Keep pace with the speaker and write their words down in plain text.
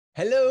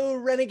Hello,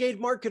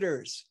 Renegade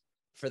marketers.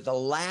 For the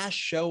last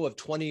show of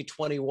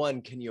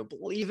 2021, can you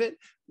believe it?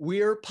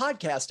 We're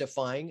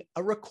podcastifying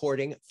a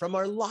recording from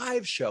our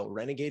live show,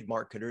 Renegade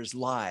Marketers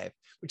Live,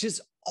 which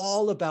is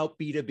all about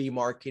B2B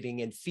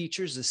marketing and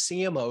features the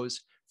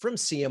CMOs from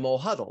CMO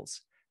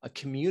Huddles, a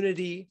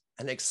community,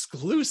 an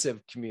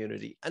exclusive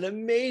community, an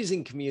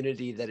amazing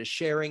community that is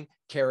sharing,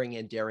 caring,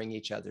 and daring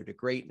each other to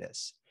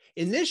greatness.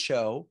 In this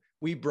show,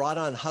 we brought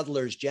on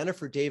Huddlers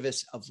Jennifer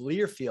Davis of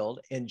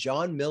LEARFIELD and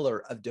John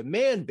Miller of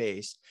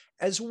Demandbase,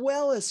 as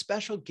well as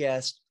special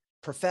guest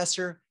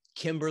Professor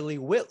Kimberly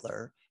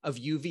Whitler of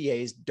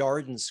UVA's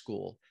Darden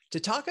School, to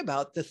talk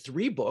about the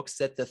three books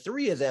that the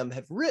three of them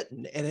have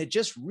written and had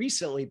just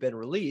recently been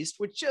released,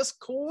 which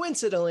just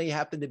coincidentally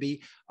happened to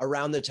be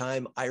around the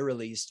time I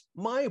released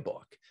my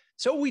book.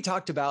 So we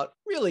talked about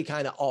really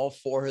kind of all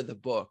four of the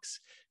books.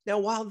 Now,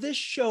 while this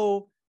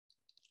show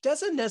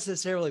doesn't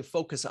necessarily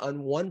focus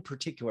on one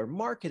particular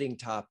marketing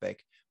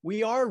topic,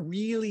 we are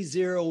really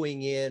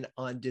zeroing in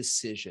on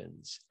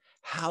decisions.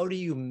 How do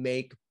you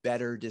make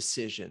better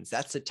decisions?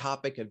 That's the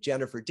topic of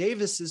Jennifer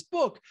Davis's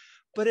book,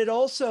 but it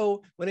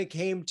also, when it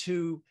came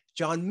to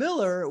John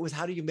Miller, it was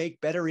how do you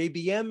make better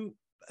ABM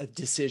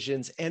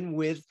decisions? And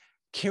with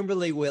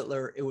Kimberly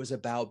Whitler, it was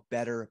about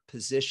better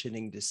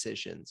positioning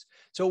decisions.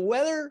 So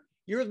whether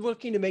you're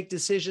looking to make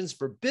decisions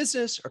for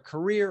business or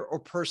career or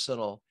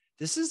personal,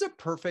 this is a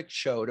perfect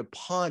show to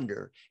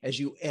ponder as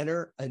you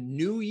enter a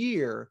new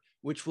year,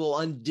 which will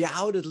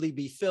undoubtedly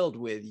be filled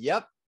with,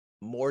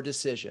 more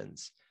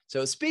decisions.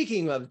 So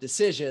speaking of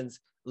decisions,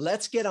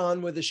 let's get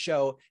on with the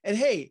show. And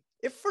hey,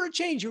 if for a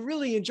change you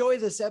really enjoy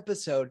this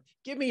episode,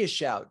 give me a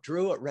shout,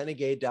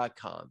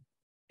 drew@renegade.com.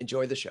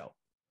 Enjoy the show.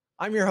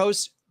 I'm your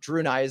host,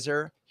 Drew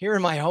Neiser, here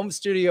in my home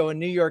studio in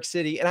New York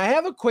City. And I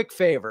have a quick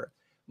favor.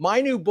 My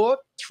new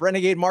book,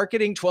 Renegade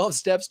Marketing, 12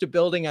 Steps to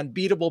Building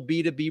Unbeatable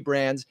B2B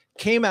Brands,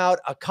 came out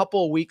a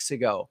couple of weeks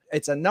ago.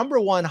 It's a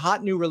 #1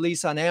 hot new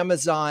release on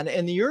Amazon,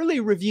 and the early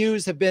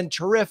reviews have been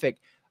terrific.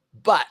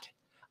 But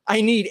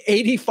I need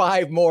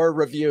 85 more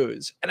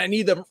reviews, and I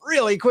need them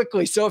really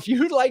quickly. So if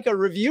you'd like a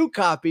review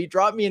copy,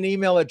 drop me an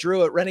email at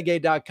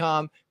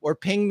drew@renegade.com or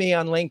ping me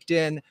on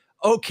LinkedIn.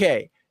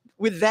 Okay,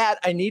 with that,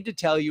 I need to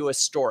tell you a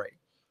story.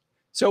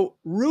 So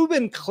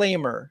Reuben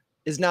Klamer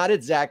is not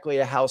exactly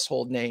a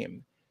household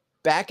name.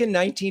 Back in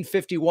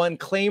 1951,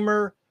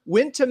 Klamer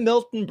went to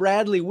Milton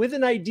Bradley with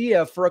an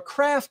idea for a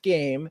craft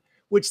game,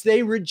 which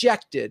they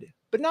rejected,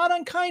 but not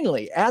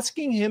unkindly,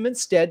 asking him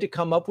instead to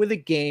come up with a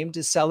game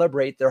to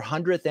celebrate their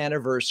 100th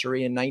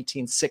anniversary in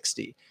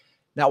 1960.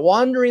 Now,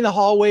 wandering the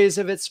hallways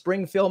of its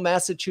Springfield,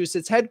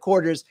 Massachusetts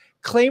headquarters,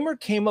 Klamer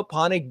came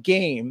upon a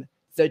game,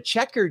 the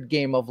checkered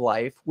game of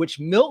life, which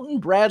Milton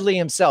Bradley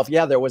himself,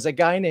 there was a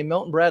guy named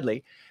Milton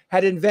Bradley,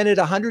 had invented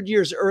 100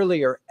 years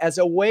earlier as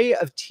a way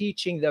of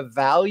teaching the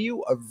value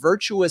of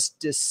virtuous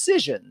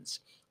decisions.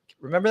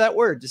 Remember that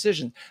word,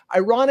 decision.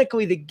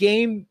 Ironically, the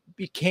game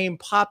became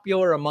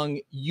popular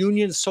among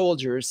Union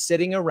soldiers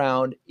sitting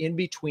around in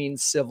between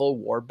Civil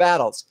War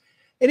battles.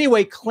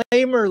 Anyway,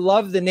 Klamer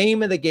loved the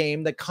name of the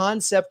game, the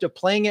concept of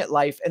playing at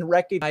life, and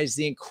recognized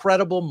the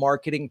incredible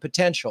marketing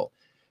potential.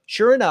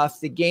 Sure enough,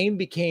 the game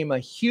became a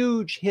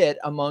huge hit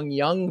among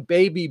young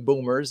baby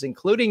boomers,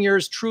 including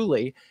yours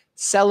truly,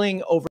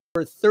 selling over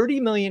 30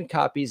 million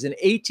copies in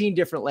 18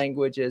 different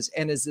languages,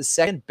 and is the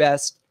second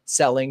best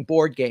selling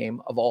board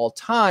game of all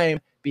time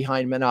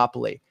behind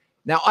Monopoly.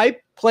 Now, I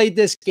played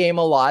this game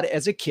a lot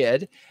as a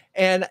kid,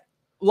 and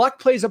luck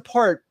plays a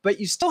part, but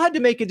you still had to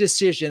make a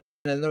decision.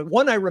 And the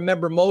one I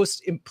remember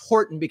most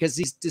important, because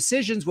these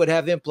decisions would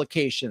have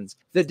implications.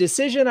 The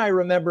decision I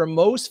remember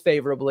most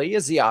favorably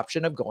is the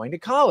option of going to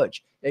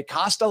college. It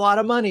cost a lot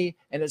of money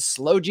and it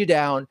slowed you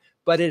down,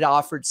 but it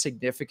offered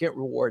significant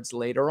rewards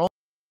later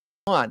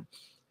on.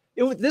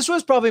 This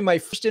was probably my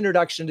first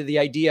introduction to the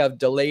idea of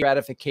delayed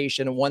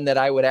gratification, and one that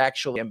I would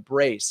actually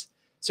embrace.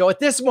 So at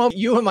this moment,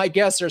 you and my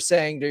guests are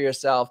saying to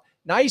yourself,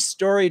 nice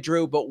story,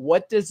 Drew, but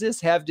what does this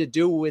have to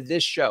do with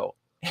this show?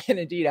 And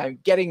indeed, I'm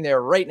getting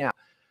there right now.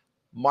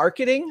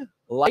 Marketing,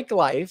 like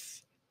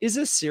life, is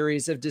a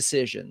series of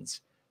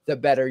decisions. The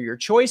better your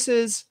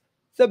choices,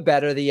 the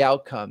better the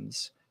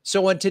outcomes.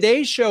 So on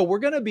today's show, we're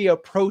going to be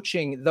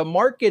approaching the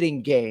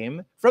marketing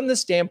game from the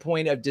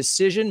standpoint of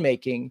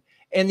decision-making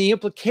and the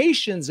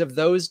implications of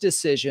those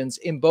decisions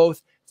in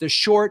both the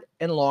short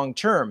and long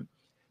term.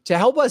 To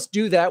help us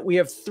do that, we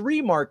have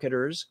three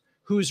marketers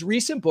whose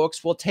recent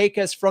books will take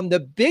us from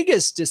the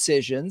biggest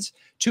decisions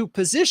to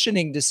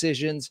positioning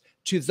decisions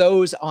to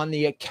those on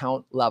the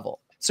account level.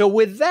 So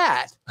with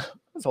that,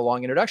 that's a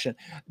long introduction.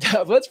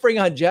 Let's bring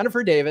on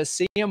Jennifer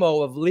Davis,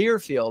 CMO of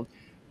LEARFIELD.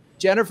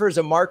 Jennifer is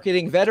a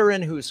marketing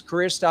veteran whose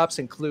career stops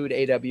include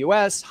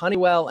AWS,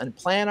 Honeywell, and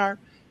Planar.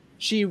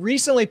 She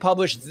recently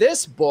published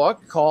this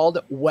book called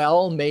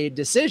Well-Made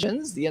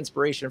Decisions, the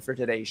inspiration for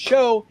today's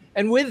show.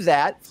 And with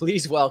that,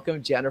 please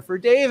welcome Jennifer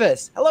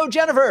Davis. Hello,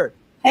 Jennifer.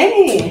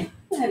 Hey,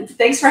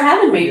 thanks for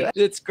having me.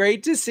 It's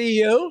great to see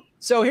you.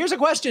 So here's a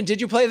question. Did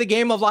you play the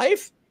game of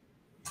life?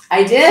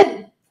 I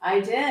did.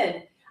 I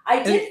did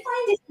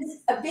find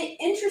it a bit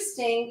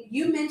interesting.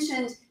 You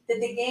mentioned that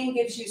the game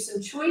gives you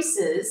some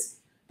choices,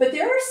 but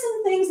there are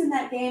some things in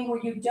that game where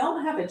you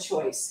don't have a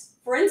choice.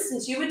 For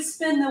instance, you would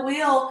spin the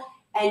wheel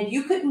and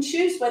you couldn't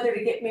choose whether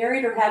to get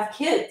married or have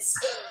kids.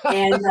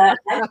 And I thought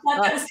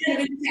that was kind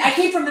of interesting. I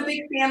came from a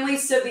big family,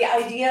 so the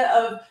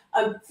idea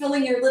of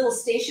filling your little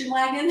station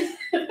wagon.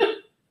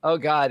 Oh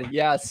God,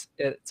 yes,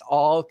 it's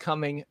all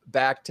coming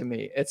back to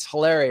me. It's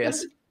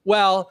hilarious.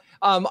 Well,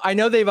 I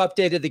know they've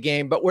updated the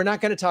game, but we're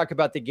not going to talk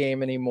about the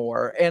game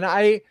anymore. And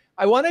I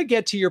want to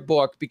get to your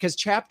book because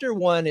chapter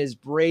 1 is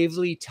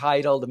bravely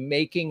titled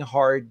Making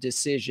Hard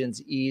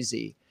Decisions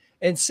Easy.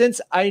 And since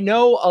I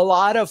know a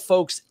lot of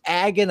folks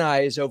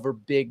agonize over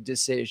big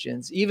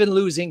decisions, even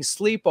losing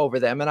sleep over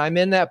them, and I'm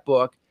in that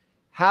book,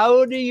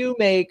 how do you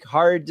make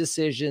hard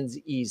decisions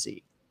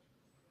easy?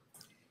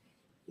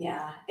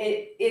 Yeah,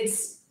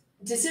 it's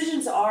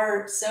decisions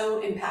are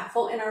so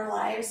impactful in our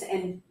lives,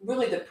 and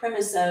really the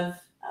premise of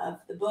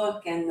the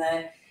book and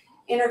the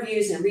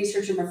interviews and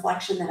research and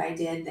reflection that I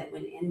did that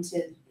went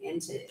into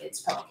its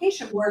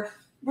publication were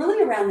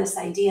really around this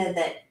idea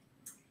that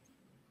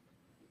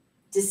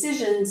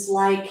decisions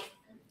like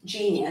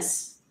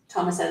genius,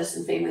 Thomas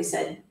Edison famously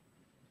said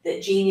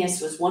that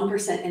genius was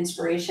 1%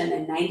 inspiration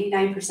and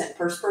 99%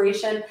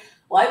 perspiration.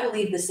 Well, I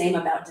believe the same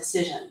about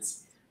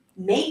decisions.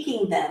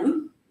 Making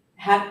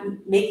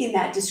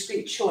that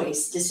discrete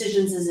choice,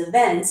 decisions as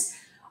events,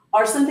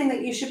 are something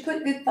that you should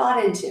put good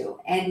thought into,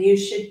 and you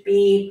should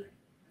be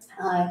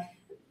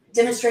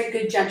demonstrate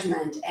good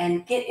judgment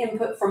and get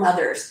input from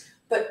others.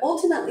 But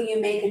ultimately, you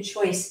make a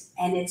choice,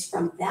 and it's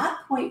from that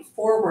point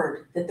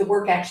forward that the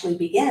work actually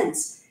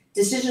begins.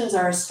 Decisions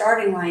are a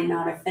starting line,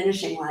 not a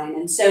finishing line.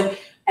 And so,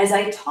 as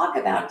I talk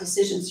about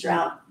decisions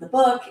throughout the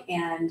book,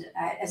 and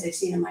as I've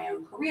seen in my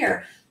own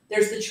career,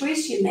 there's the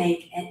choice you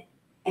make,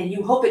 and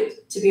you hope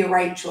it to be a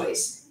right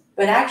choice.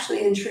 But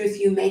actually, in truth,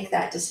 you make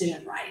that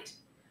decision right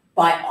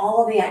by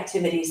all the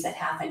activities that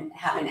happen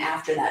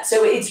after that.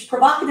 So it's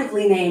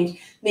provocatively named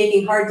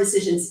Making Hard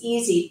Decisions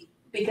Easy,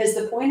 because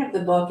the point of the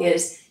book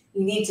is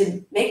you need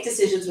to make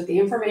decisions with the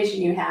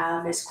information you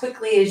have as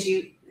quickly as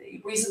you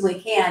reasonably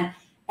can,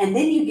 and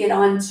then you get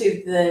on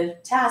to the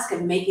task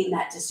of making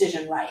that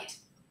decision right.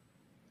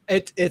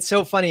 It's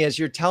so funny as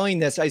you're telling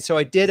this.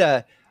 I did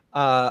a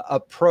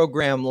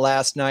program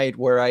last night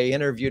where I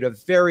interviewed a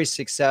very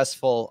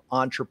successful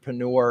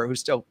entrepreneur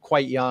who's still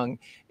quite young,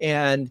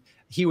 and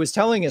he was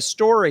telling a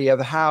story of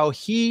how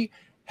he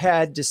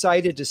had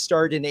decided to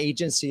start an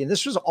agency. And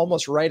this was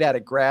almost right out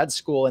of grad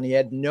school, and he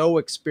had no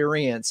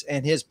experience.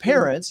 And his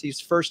parents, he's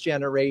first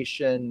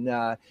generation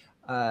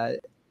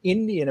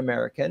Indian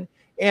American,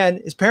 and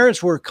his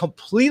parents were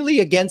completely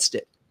against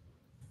it.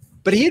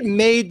 But he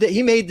made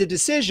the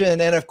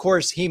decision, and of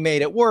course he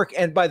made it work.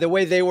 And by the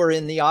way, they were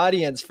in the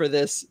audience for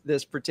this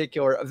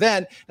particular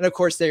event, and of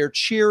course they are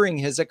cheering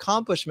his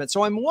accomplishment.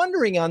 So I'm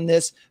wondering on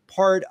this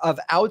part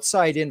of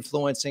outside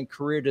influence in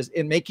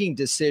in making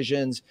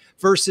decisions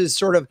versus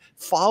sort of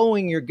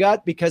following your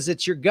gut, because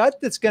it's your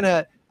gut that's going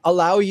to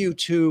allow you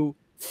to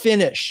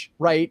finish,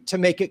 right, to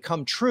make it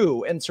come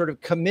true and sort of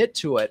commit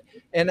to it.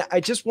 And I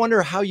just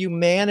wonder how you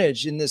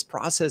manage in this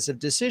process of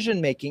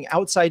decision making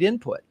outside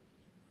input.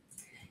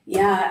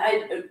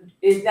 Yeah,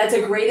 that's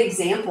a great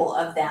example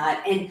of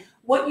that. And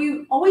what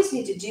you always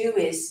need to do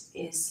is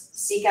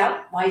seek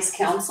out wise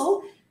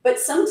counsel, but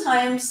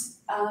sometimes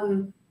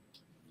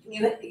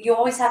you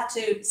always have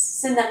to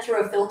send that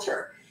through a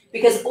filter,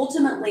 because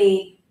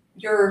ultimately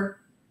your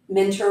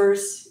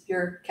mentors,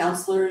 your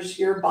counselors,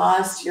 your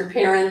boss, your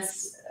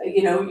parents,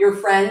 your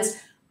friends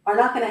are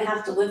not going to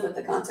have to live with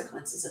the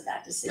consequences of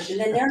that decision,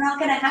 and they're not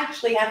going to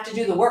actually have to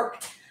do the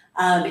work.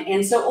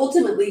 And so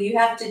ultimately you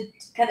have to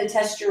kind of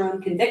test your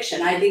own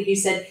conviction. I think you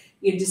said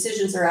your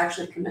decisions are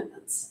actually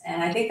commitments.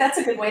 And I think that's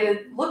a good way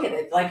to look at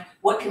it. Like,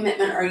 what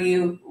commitment are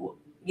you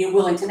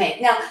willing to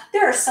make? Now,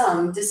 there are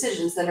some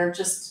decisions that are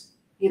just,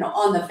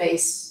 on the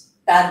face,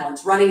 bad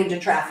ones. Running into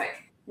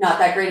traffic, not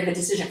that great of a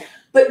decision.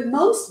 But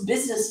most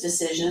business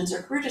decisions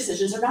or career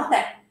decisions are not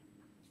that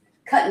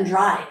cut and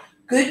dry.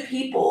 Good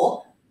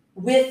people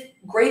with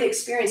great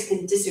experience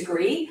can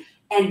disagree.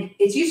 And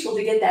it's useful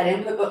to get that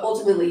input, but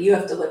ultimately you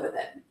have to live with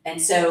it. And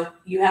so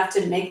you have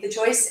to make the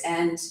choice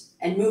and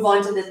move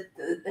on to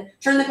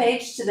turn the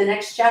page to the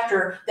next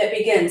chapter that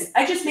begins.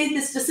 I just made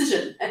this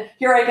decision, and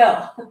here I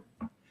go.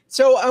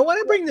 So I want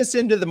to bring this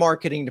into the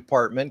marketing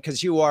department,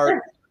 because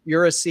you're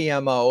a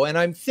CMO, and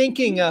I'm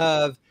thinking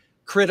of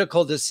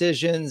critical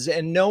decisions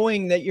and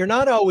knowing that you're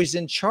not always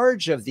in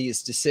charge of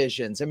these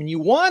decisions. I mean, you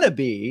want to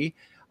be,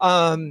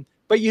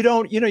 but you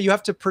don't, you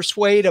have to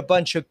persuade a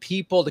bunch of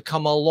people to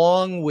come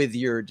along with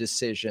your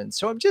decision.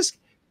 So I'm just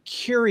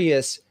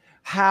curious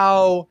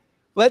how,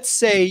 let's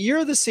say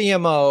you're the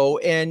CMO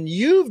and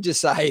you've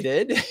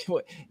decided,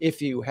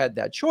 if you had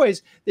that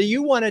choice, that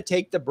you want to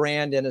take the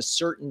brand in a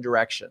certain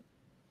direction.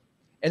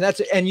 And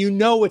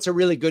it's a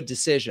really good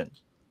decision.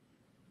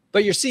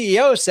 But your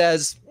CEO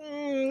says,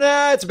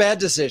 nah, it's a bad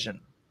decision.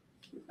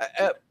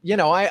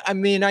 I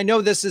mean, I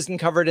know this isn't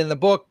covered in the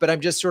book, but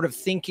I'm just sort of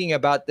thinking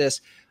about this.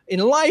 in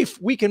life,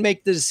 we can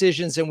make the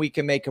decisions and we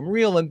can make them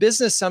real. In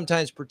business,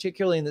 sometimes,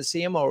 particularly in the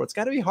CMO, it's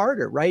got to be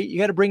harder, right? You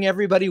got to bring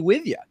everybody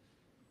with you.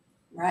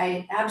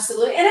 Right,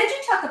 absolutely. And I do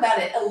talk about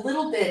it a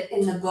little bit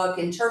in the book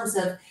in terms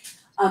of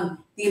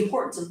the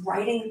importance of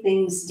writing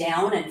things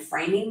down and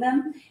framing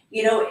them.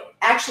 You know,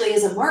 actually,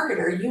 as a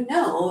marketer, you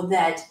know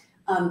that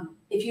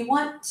if you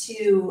want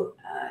to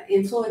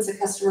influence a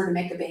customer to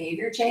make a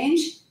behavior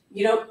change,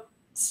 you don't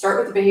start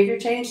with the behavior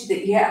change,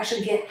 that you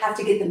actually have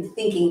to get them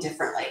thinking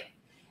differently.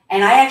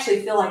 And I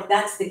actually feel like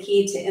that's the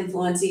key to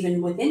influence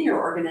even within your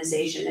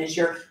organization, as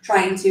you're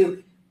trying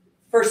to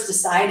first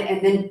decide and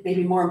then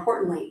maybe more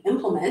importantly,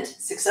 implement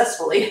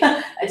successfully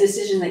a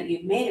decision that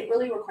you've made. It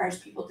really requires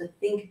people to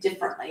think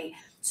differently.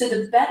 So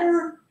the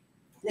better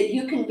that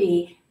you can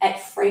be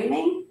at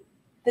framing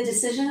the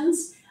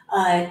decisions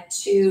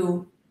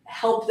to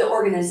help the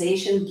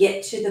organization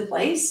get to the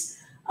place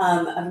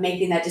of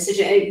making that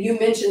decision. You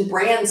mentioned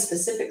brand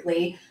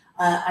specifically.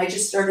 I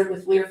just started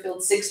with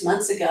LEARFIELD 6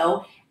 months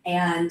ago.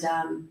 And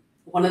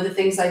one of the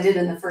things I did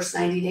in the first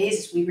 90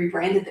 days is we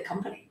rebranded the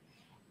company.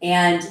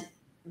 And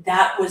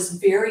that was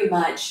very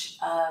much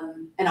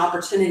an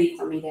opportunity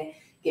for me to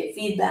get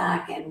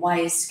feedback and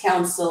wise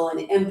counsel and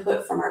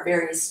input from our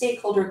various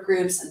stakeholder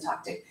groups and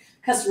talk to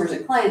customers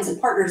and clients and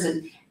partners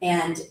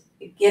and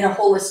get a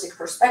holistic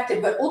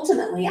perspective. But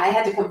ultimately, I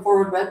had to come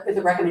forward with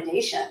a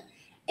recommendation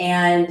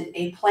and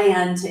a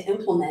plan to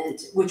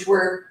implement, which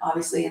we're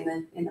obviously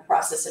in the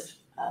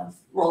process of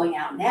rolling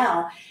out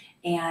now.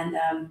 And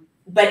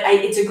but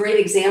it's a great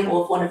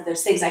example of one of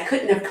those things. I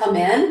couldn't have come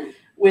in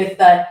with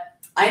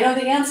I know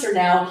the answer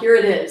now, here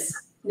it is.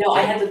 No,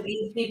 I had to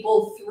lead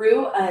people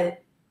through a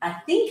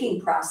thinking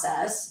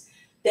process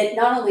that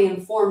not only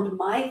informed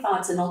my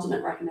thoughts and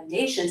ultimate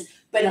recommendations,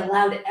 but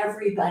allowed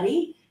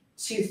everybody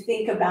to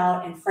think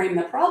about and frame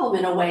the problem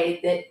in a way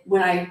that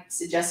when I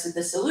suggested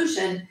the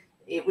solution,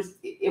 it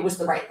was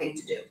the right thing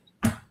to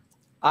do.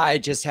 I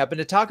just happened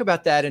to talk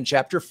about that in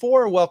chapter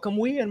 4, Welcome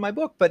We, in my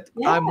book, but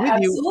Yeah, I'm with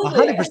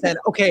absolutely. you 100%.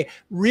 Okay,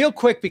 real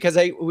quick, because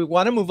we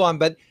want to move on,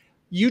 but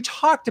you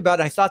talked about,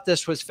 I thought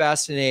this was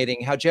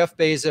fascinating, how Jeff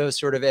Bezos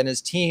sort of and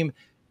his team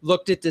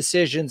looked at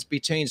decisions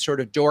between sort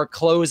of door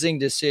closing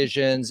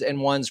decisions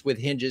and ones with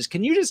hinges.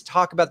 Can you just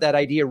talk about that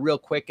idea real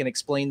quick and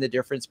explain the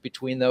difference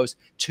between those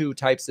two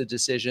types of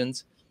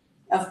decisions?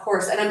 Of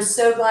course. And I'm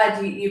so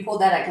glad you pulled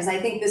that out, because I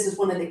think this is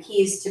one of the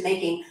keys to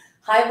making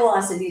high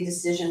velocity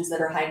decisions that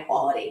are high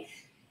quality.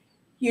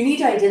 You need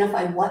to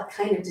identify what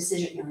kind of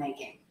decision you're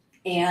making.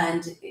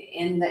 And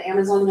in the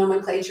Amazon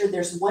nomenclature,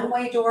 there's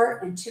one-way door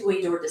and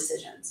two-way door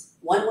decisions.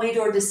 One-way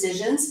door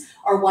decisions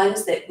are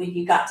ones that when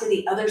you got to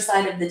the other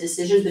side of the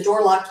decision, the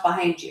door locked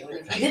behind you.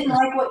 And if you didn't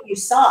like what you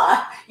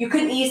saw, you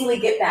couldn't easily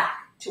get back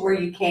to where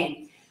you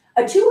came.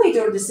 A two-way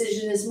door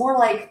decision is more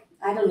like,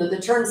 I don't know,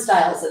 the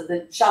turnstiles at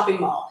the shopping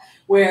mall,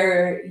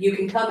 where you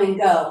can come and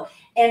go.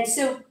 And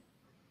so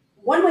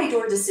one-way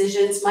door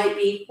decisions might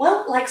be,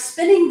 well, like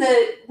spinning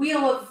the wheel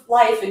of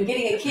life and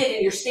getting a kid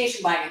in your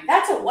station wagon.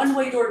 That's a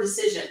one-way door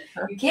decision.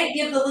 You can't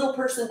give the little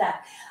person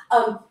that.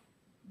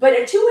 But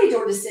a two-way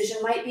door decision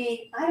might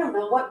be, I don't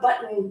know, what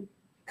button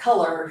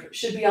color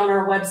should be on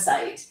our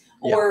website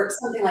or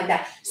something like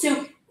that.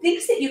 So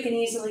things that you can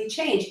easily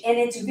change. And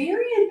it's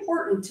very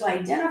important to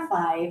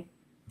identify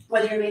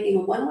whether you're making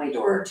a one-way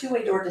door or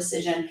two-way door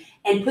decision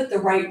and put the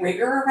right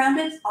rigor around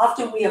it.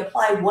 Often we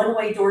apply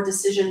one-way door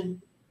decision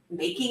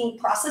making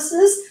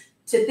processes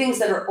to things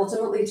that are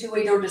ultimately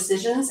two-way door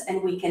decisions,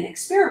 and we can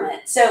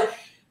experiment. So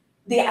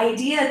the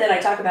idea that I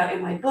talk about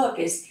in my book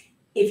is,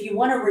 if you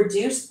want to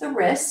reduce the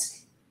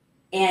risk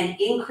and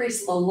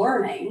increase the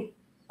learning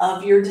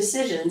of your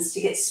decisions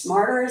to get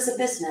smarter as a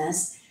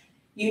business,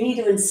 you need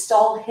to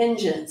install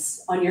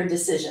hinges on your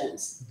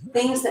decisions.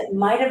 Things that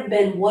might have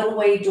been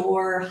one-way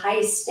door,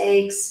 high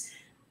stakes,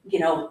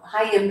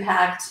 high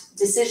impact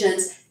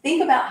decisions.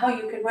 Think about how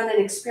you can run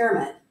an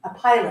experiment, a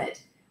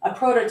pilot, a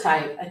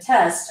prototype, a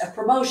test, a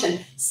promotion,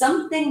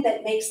 something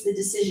that makes the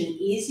decision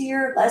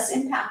easier, less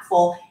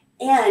impactful,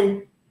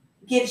 and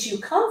gives you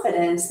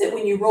confidence that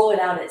when you roll it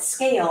out at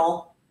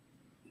scale,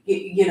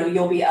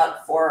 you'll be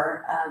up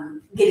for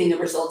getting the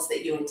results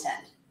that you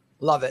intend.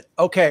 Love it.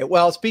 Okay.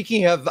 Well,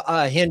 speaking of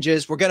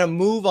hinges, we're going to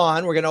move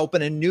on. We're going to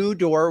open a new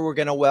door. We're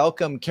going to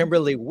welcome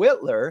Kimberly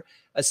Whitler,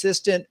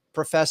 Assistant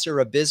Professor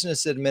of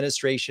Business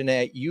Administration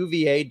at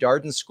UVA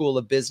Darden School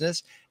of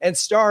Business and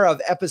star of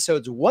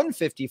episodes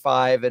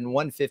 155 and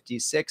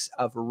 156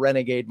 of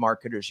Renegade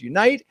Marketers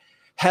Unite.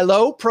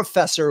 Hello,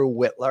 Professor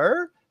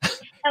Whitler.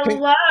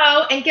 Hello.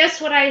 And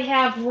guess what I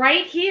have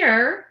right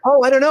here?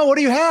 Oh, I don't know. What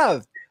do you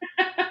have?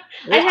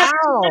 I have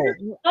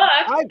a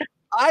book.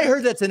 I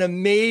heard that's an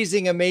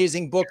amazing,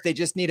 amazing book. They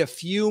just need a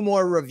few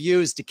more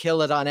reviews to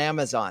kill it on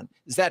Amazon.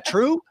 Is that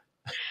true?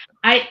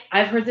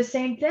 I've heard the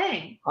same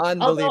thing.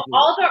 Unbelievable. Although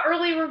all the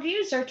early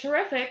reviews are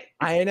terrific.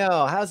 I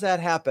know. How's that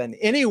happen?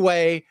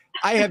 Anyway,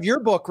 I have your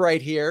book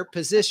right here,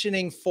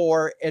 Positioning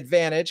for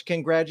Advantage.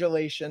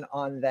 Congratulations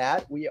on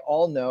that. We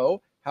all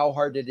know how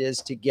hard it is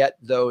to get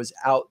those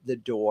out the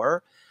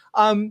door.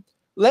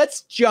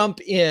 Let's jump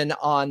in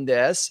on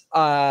this.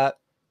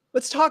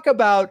 let's talk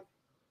about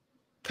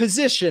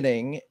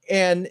positioning.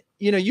 And,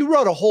 you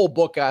wrote a whole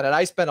book on it.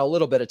 I spent a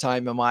little bit of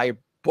time in my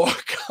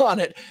book on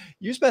it.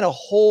 You spent a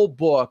whole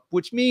book,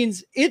 which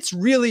means it's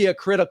really a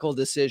critical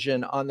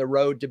decision on the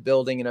road to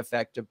building an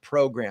effective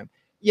program.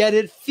 Yet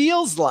it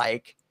feels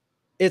like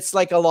it's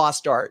like a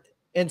lost art.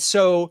 And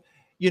so,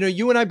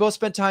 you and I both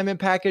spent time in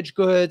packaged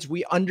goods.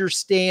 We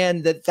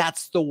understand that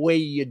that's the way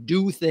you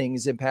do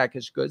things in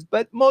packaged goods,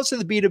 but most of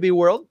the B2B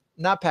world,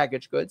 not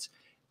packaged goods.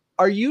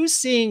 Are you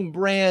seeing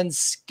brands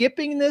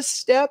skipping this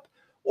step,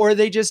 or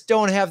they just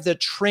don't have the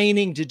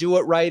training to do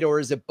it right, or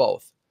is it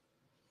both?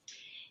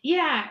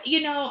 Yeah,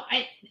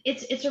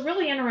 it's a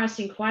really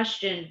interesting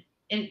question.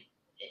 And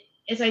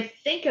as I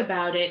think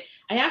about it,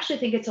 I actually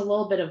think it's a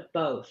little bit of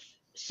both.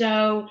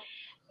 So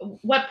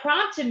what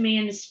prompted me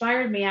and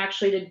inspired me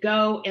actually to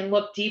go and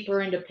look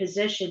deeper into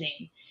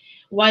positioning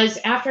was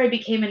after I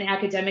became an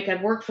academic.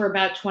 I'd worked for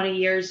about 20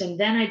 years and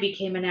then I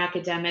became an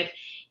academic,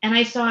 and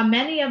I saw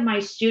many of my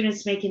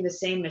students making the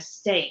same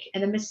mistake.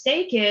 And the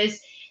mistake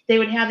is they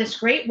would have this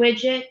great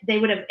widget, they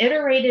would have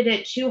iterated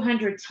it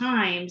 200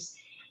 times.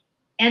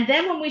 And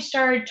then when we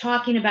started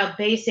talking about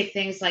basic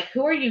things like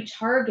who are you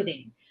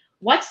targeting?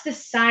 What's the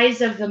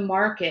size of the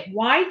market?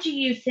 Why do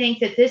you think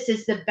that this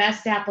is the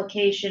best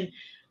application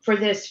for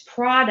this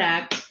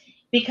product?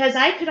 Because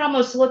I could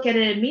almost look at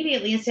it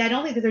immediately and say, I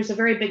don't think that there's a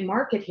very big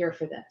market here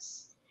for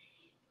this.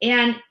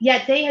 And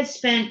yet they had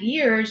spent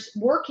years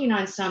working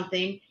on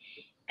something.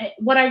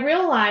 What I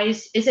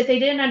realized is that they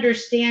didn't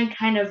understand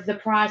kind of the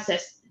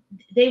process.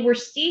 They were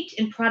steeped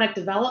in product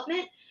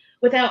development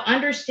without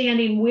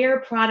understanding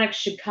where products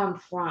should come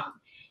from.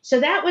 So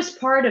that was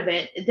part of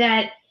it,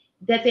 that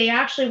they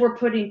actually were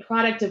putting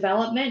product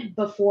development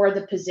before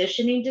the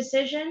positioning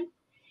decision.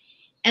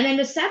 And then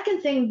the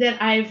second thing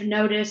that I've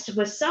noticed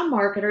with some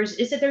marketers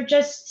is that they're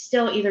just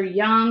still either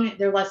young,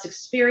 they're less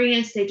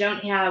experienced, they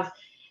don't have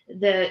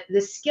the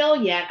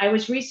skill yet. I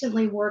was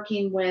recently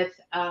working with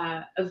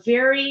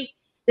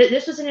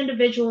this was an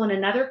individual in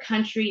another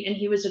country, and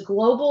he was a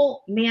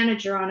global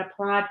manager on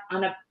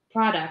a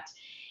product.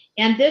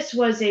 And this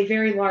was a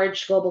very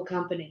large global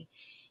company.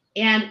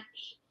 And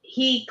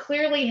he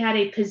clearly had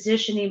a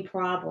positioning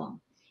problem.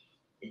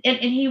 And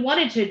he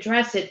wanted to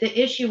address it. The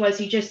issue was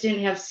he just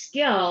didn't have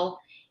skill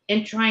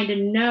in trying to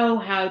know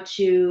how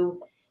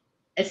to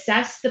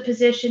assess the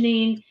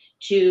positioning,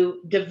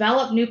 to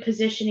develop new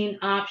positioning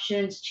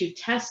options, to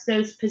test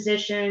those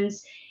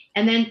positions,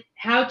 and then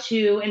how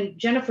to, and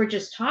Jennifer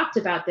just talked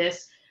about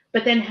this,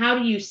 but then how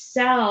do you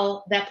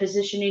sell that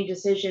positioning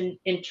decision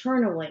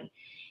internally?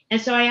 And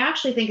so I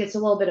actually think it's a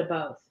little bit of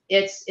both.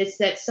 It's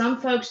that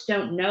some folks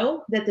don't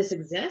know that this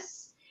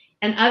exists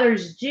and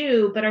others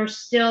do, but are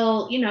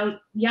still,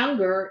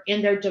 younger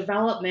in their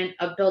development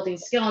of building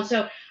skill. And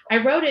so I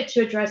wrote it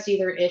to address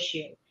either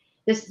issue.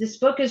 This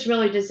book is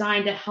really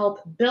designed to help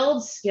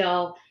build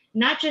skill,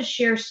 not just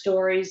share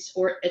stories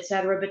or et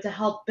cetera, but to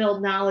help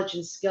build knowledge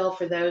and skill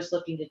for those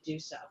looking to do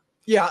so.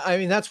 Yeah, I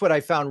mean, that's what I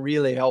found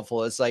really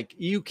helpful. It's like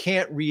you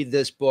can't read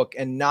this book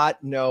and not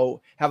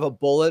have a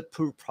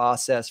bulletproof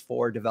process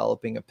for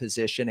developing a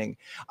positioning.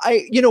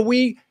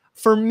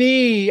 For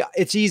me,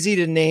 it's easy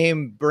to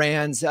name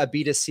brands,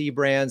 B2C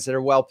brands that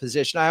are well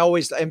positioned. I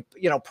always,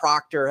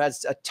 Procter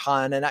has a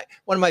ton. And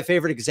one of my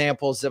favorite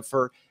examples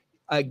for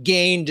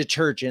Gain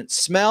detergent,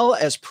 smell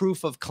as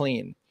proof of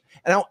clean.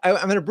 And I'm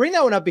going to bring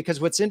that one up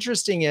because what's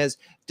interesting is,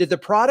 did the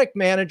product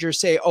manager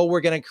say, oh, we're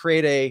going to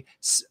create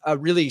a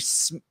really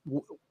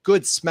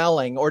good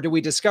smelling, or do we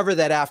discover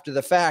that after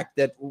the fact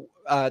that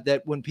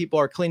when people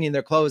are cleaning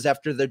their clothes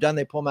after they're done,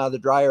 they pull them out of the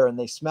dryer and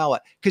they smell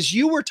it? Because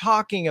you were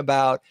talking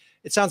about,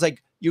 it sounds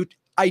like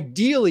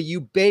ideally you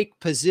bake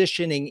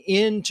positioning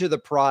into the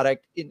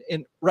product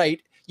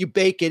right? You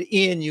bake it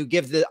in, you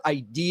give the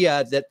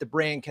idea that the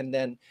brand can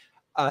then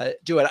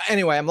do it.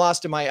 Anyway, I'm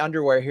lost in my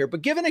underwear here,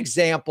 but give an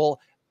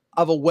example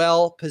of a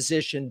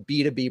well-positioned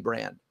B2B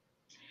brand.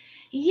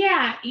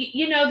 Yeah,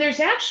 there's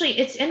actually,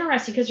 it's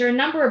interesting because there are a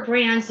number of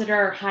brands that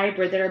are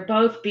hybrid, that are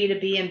both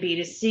B2B and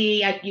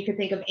B2C. You could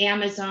think of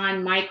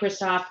Amazon,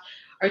 Microsoft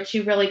are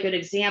two really good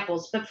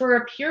examples. But for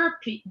a pure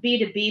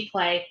B2B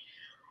play,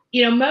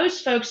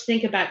 most folks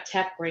think about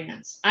tech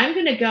brands. I'm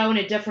going to go in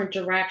a different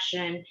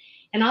direction,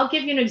 and I'll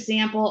give you an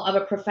example of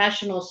a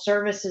professional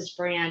services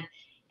brand,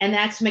 and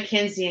that's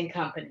McKinsey &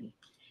 Company.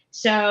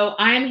 So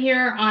I'm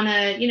here on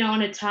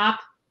a top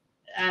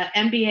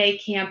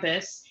MBA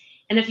campus.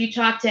 And if you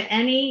talk to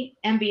any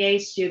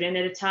MBA student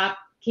at a top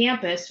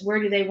campus,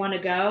 where do they want to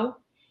go?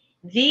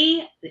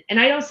 And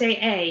I don't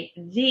say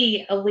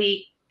the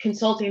elite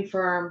consulting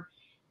firm,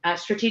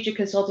 strategic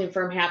consulting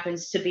firm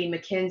happens to be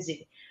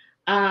McKinsey.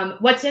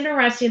 What's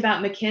interesting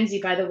about McKinsey,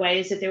 by the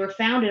way, is that they were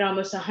founded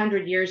almost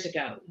 100 years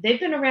ago. They've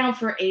been around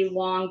for a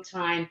long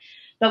time.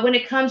 But when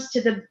it comes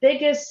to the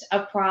biggest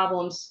of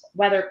problems,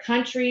 whether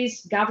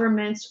countries,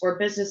 governments, or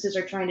businesses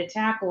are trying to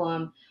tackle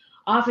them,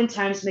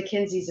 oftentimes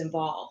McKinsey's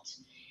involved.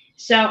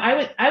 So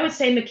I would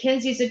say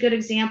McKinsey's a good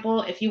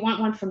example. If you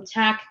want one from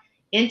tech,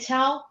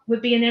 Intel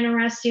would be an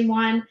interesting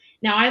one.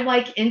 Now, I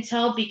like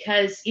Intel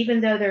because even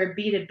though they're a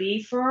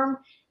B2B firm,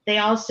 They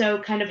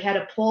also kind of had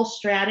a pull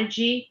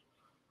strategy,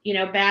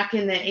 back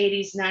in the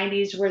 80s,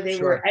 90s, where they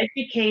were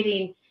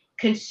educating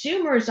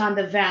consumers on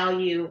the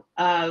value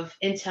of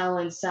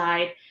Intel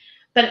Inside.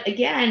 But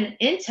again,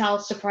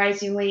 Intel,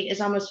 surprisingly,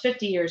 is almost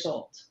 50 years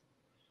old.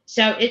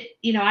 So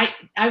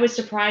I was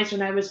surprised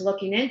when I was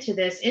looking into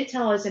this.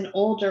 Intel is an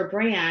older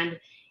brand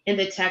in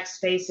the tech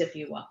space, if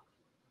you will.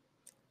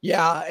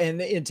 Yeah,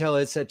 and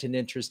Intel is such an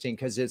interesting,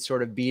 because it's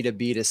sort of B to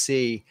B to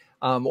C,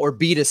 or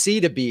B to C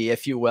to B,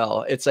 if you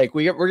will. It's like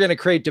we're going to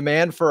create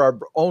demand for our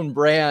own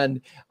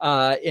brand,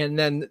 and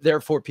then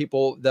therefore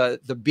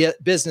the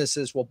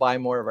businesses will buy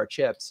more of our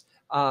chips.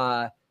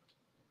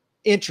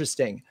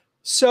 Interesting.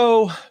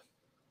 So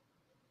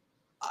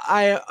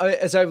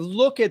as I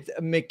look at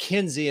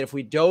McKinsey, and if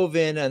we dove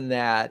in on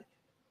that,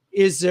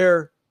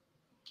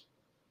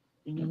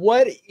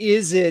 what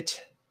is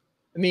it?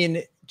 I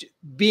mean,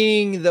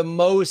 being the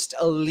most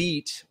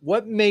elite,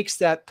 what makes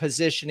that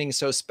positioning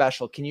so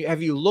special?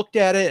 Have you looked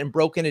at it and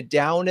broken it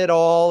down at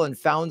all and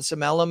found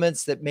some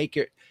elements that make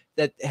it,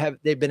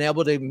 they've been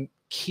able to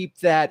keep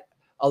that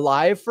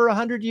alive for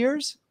 100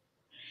 years?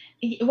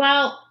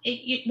 Well,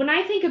 when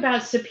I think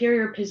about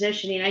superior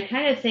positioning, I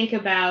kind of think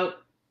about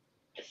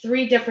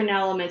three different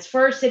elements.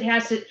 First,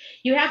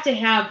 you have to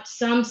have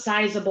some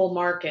sizable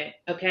market.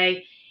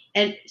 Okay.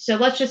 And so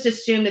let's just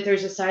assume that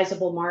there's a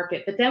sizable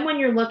market. But then when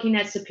you're looking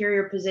at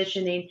superior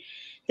positioning,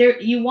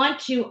 you want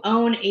to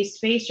own a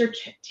space or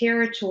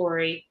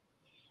territory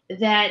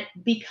that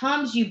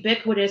becomes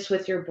ubiquitous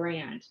with your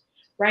brand,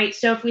 right?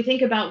 So if we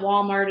think about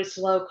Walmart, it's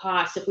low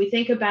cost. If we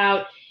think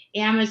about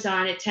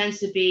Amazon, it tends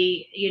to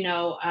be,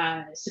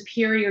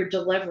 superior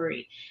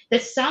delivery.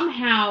 That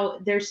somehow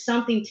there's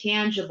something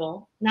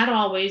tangible, not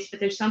always, but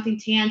there's something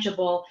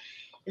tangible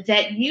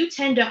that you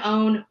tend to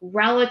own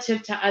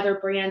relative to other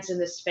brands in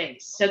the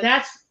space. So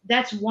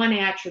that's one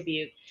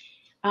attribute.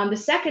 The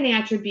second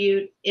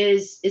attribute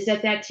is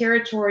that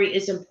territory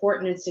is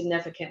important and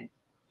significant.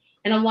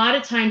 And a lot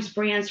of times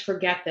brands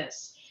forget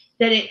this,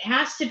 that it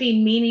has to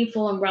be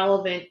meaningful and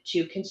relevant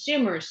to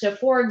consumers. So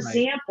for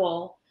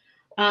example,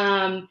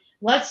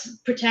 let's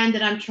pretend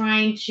that I'm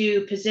trying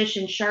to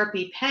position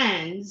Sharpie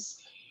pens,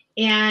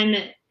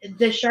 and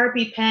the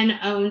Sharpie pen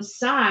owns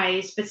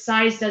size, but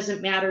size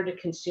doesn't matter to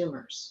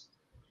consumers.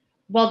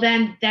 Well,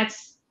 then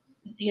that's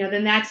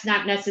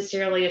not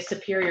necessarily a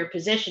superior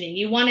positioning.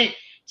 You want it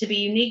to be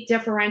unique,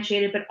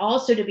 differentiated, but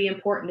also to be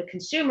important to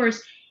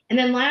consumers. And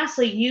then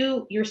lastly,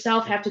 you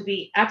yourself have to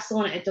be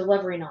excellent at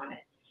delivering on it.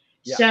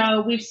 Yeah.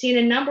 So we've seen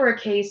a number of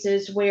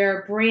cases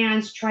where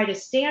brands try to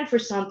stand for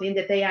something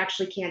that they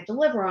actually can't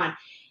deliver on.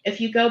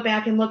 If you go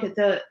back and look at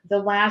the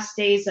last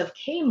days of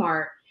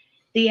Kmart,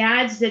 the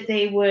ads that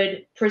they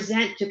would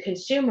present to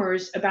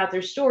consumers about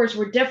their stores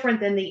were different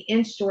than the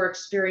in-store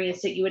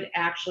experience that you would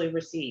actually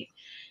receive.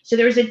 So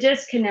there was a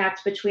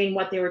disconnect between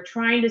what they were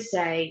trying to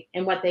say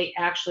and what they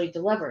actually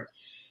delivered.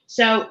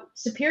 So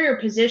superior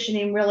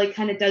positioning really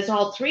kind of does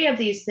all three of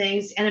these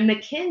things. And a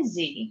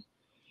McKinsey,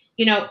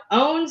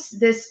 owns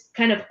this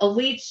kind of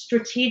elite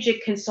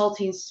strategic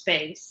consulting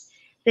space.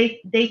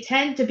 They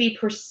tend to be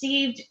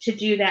perceived to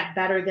do that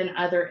better than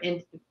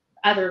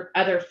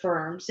other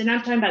firms. And I'm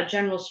talking about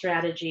general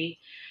strategy.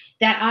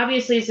 That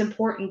obviously is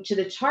important to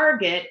the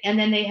target, and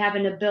then they have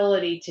an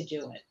ability to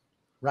do it.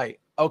 Right.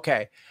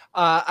 Okay.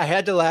 I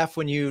had to laugh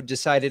when you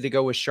decided to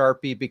go with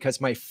Sharpie,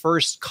 because my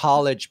first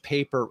college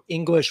paper,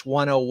 English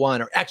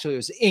 101, or actually it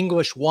was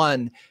English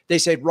 1, they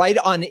said write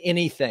on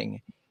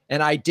anything.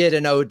 And I did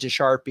an ode to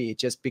Sharpie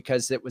just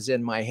because it was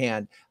in my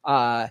hand.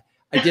 I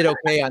did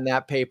okay on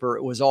that paper.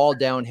 It was all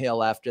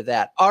downhill after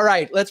that. All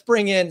right, let's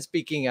bring in,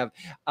 speaking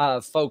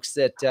of folks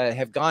that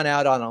have gone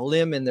out on a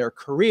limb in their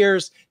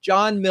careers,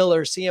 John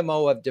Miller,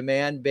 CMO of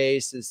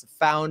Demandbase, is the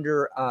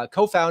founder,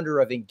 co-founder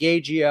of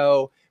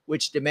Engagio,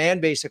 which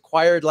Demandbase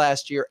acquired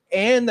last year,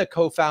 and the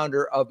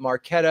co-founder of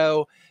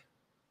Marketo,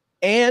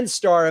 and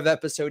star of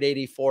episode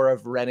 84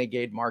 of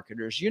Renegade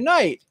Marketers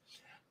Unite.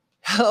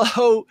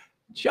 Hello,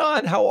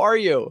 John, how are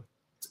you?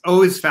 It's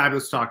always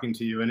fabulous talking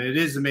to you, and it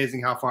is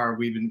amazing how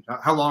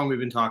long we've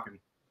been talking.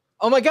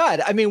 Oh my God.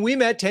 I mean, we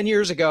met 10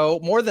 years ago,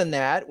 more than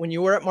that, when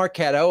you were at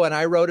Marketo, and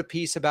I wrote a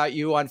piece about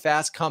you on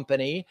Fast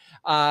Company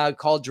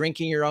called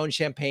Drinking Your Own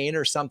Champagne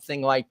or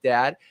something like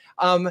that.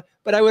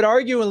 But I would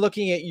argue, in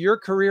looking at your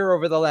career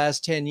over the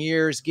last 10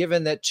 years,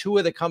 given that 2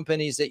 of the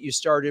companies that you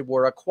started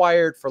were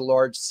acquired for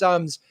large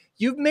sums,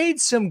 you've made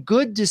some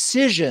good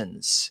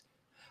decisions.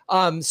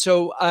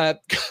 So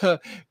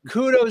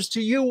kudos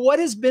to you. What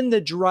has been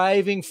the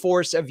driving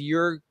force of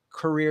your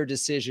career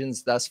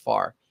decisions thus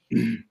far?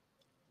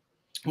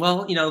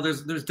 Well,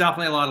 there's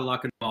definitely a lot of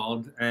luck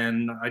involved,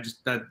 and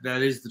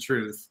that is the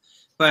truth.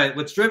 But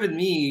what's driven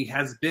me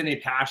has been a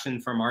passion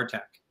for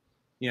MarTech.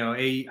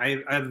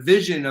 A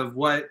vision of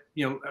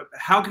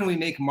how can we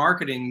make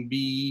marketing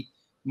be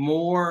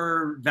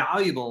more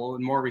valuable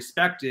and more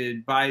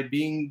respected by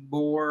being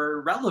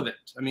more relevant.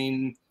 I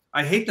mean,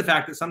 I hate the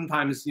fact that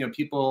sometimes,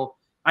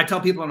 I tell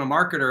people I'm a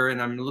marketer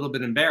and I'm a little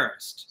bit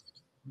embarrassed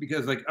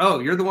because oh,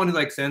 you're the one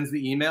who sends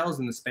the emails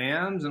and the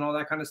spams and all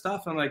that kind of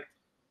stuff. I'm like,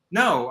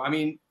 no, I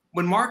mean,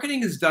 when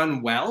marketing is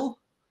done well,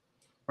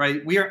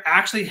 right, we are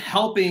actually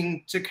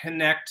helping to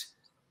connect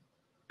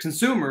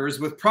consumers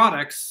with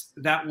products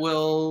that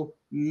will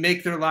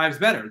make their lives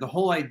better. The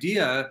whole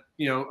idea,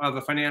 of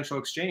a financial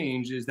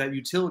exchange is that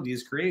utility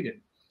is created.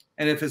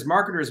 And if as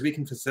marketers we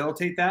can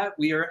facilitate that,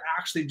 we are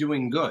actually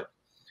doing good.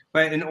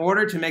 But in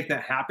order to make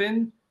that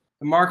happen,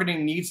 the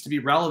marketing needs to be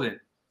relevant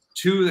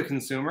to the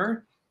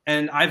consumer.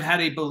 And I've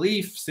had a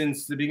belief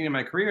since the beginning of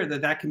my career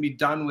that that can be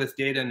done with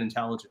data and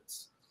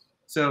intelligence.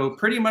 So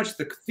pretty much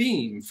the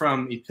theme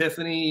from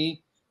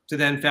Epiphany to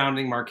then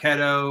founding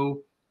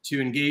Marketo to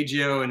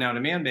Engagio and now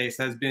Demandbase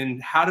has been,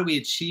 how do we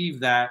achieve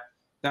that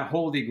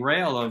holy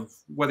grail of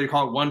whether you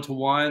call it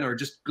one-to-one or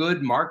just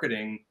good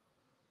marketing?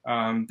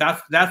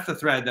 That's the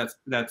thread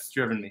that's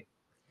driven me.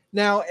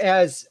 Now,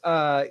 as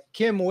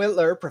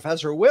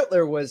Professor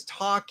Whitler was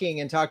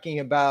talking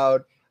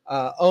about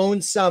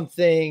own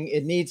something,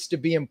 it needs to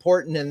be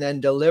important, and then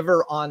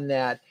deliver on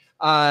that.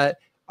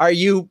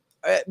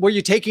 Were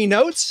you taking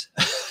notes?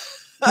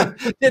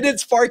 Did it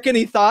spark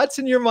any thoughts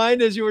in your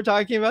mind as you were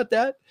talking about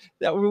that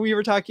we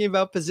were talking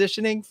about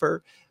positioning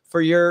for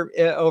your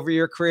over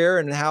your career,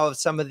 and how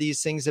some of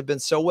these things have been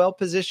so well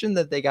positioned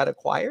that they got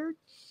acquired?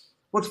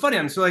 Well, it's funny.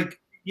 I'm so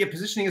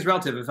positioning is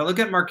relative. If I look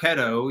at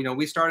Marketo,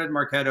 we started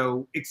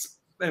Marketo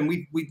and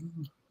we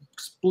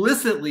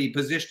explicitly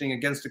positioning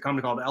against a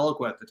company called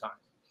Eloqua at the time.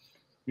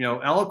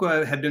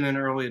 Eloqua had been an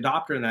early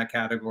adopter in that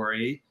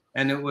category,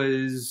 and it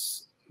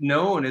was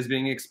known as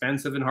being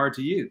expensive and hard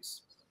to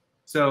use.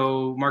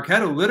 So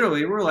Marketo,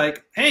 literally, we're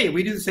like, hey,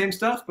 we do the same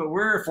stuff, but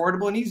we're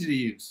affordable and easy to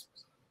use,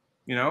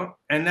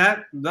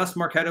 and thus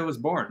Marketo was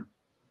born.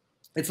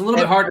 It's a little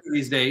bit harder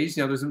these days.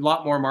 There's a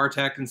lot more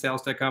MarTech and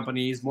sales tech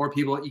companies, more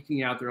people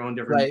eking out their own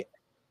different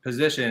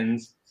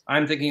positions.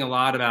 I'm thinking a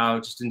lot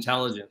about just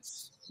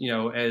intelligence,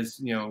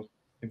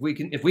 if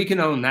we can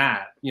own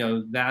that,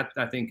 that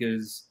I think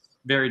is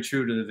very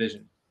true to the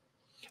vision.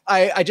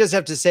 I just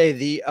have to say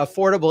the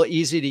affordable,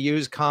 easy to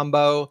use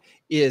combo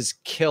is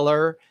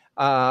killer.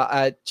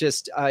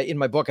 In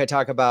my book, I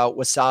talk about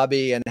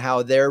Wasabi and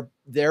how their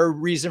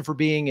reason for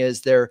being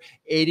is they're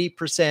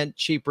 80%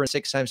 cheaper and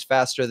 6 times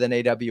faster than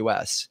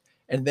AWS.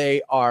 And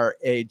they are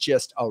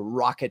just a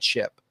rocket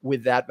ship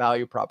with that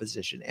value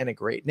proposition and a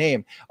great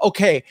name.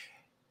 Okay.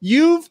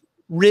 You've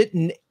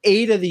written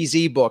 8 of these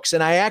ebooks,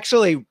 and I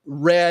actually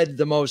read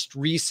the most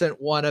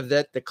recent one of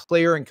that, The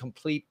Clear and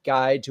Complete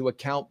Guide to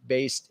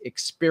Account-Based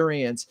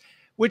Experience,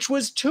 which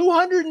was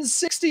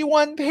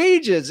 261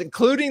 pages,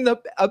 including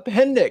the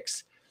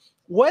appendix.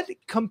 What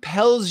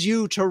compels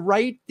you to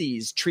write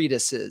these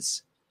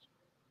treatises?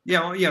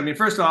 Yeah.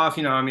 First off,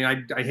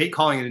 I hate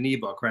calling it an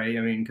ebook, right?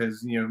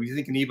 Because, you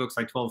think an ebook's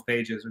like 12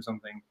 pages or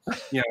something.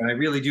 And I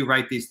really do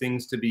write these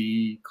things to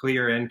be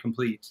clear and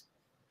complete.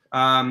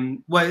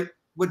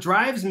 What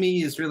drives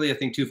me is really, I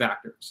think, 2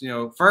 factors.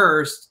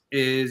 First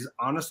is,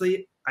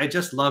 honestly, I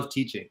just love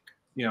teaching.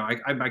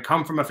 I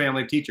come from a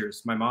family of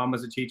teachers. My mom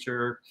was a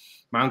teacher.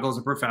 My uncle's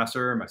a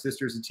professor. My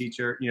sister's a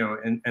teacher,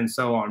 and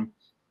so on.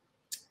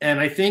 And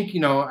I think,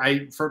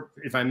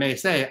 if I may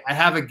say, I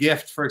have a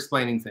gift for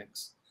explaining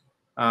things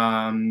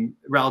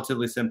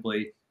relatively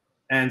simply.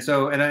 And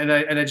so, and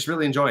I just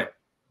really enjoy it,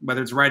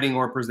 whether it's writing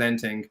or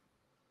presenting.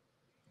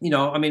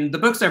 The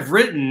books I've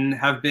written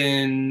have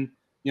been,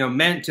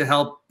 meant to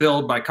help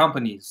build my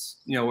companies,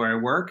 where I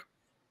work.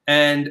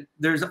 And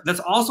that's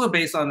also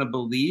based on a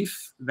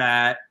belief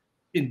that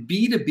in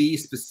B2B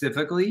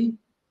specifically,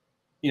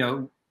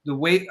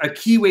 a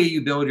key way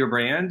you build your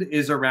brand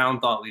is around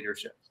thought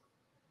leadership.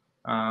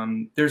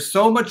 There's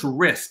so much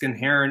risk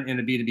inherent in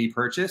a B2B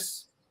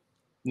purchase.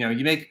 You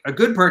make a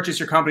good purchase,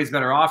 your company's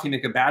better off. You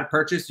make a bad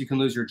purchase, you can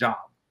lose your job.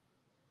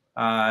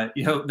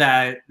 The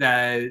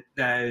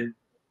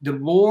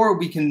more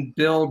we can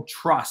build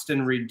trust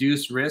and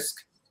reduce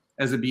risk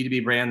as a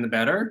B2B brand, the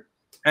better.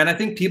 And I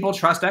think people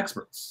trust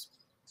experts.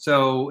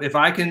 So if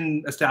I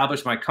can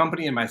establish my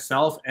company and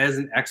myself as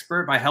an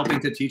expert by helping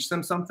to teach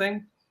them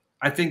something,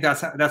 I think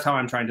that's how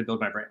I'm trying to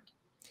build my brand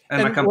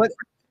and my company.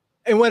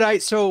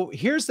 So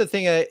here's the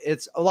thing.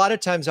 It's a lot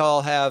of times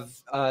I'll have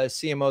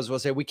CMOs will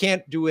say, we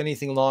can't do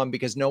anything long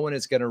because no one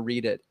is going to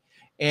read it.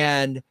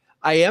 And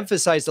I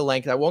emphasize the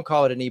length. I won't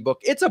call it an ebook.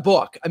 It's a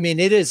book.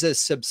 It is a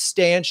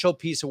substantial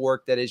piece of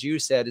work that, as you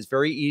said, is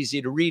very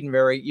easy to read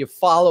and you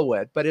follow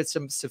it, but it's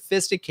some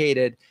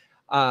sophisticated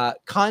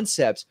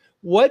concepts.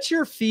 What's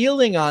your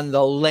feeling on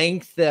the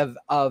length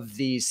of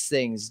these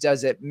things?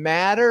 Does it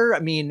matter?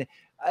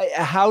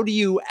 How do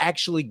you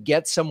actually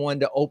get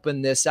someone to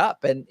open this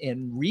up and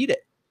read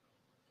it?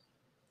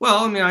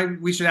 Well,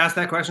 we should ask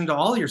that question to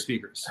all your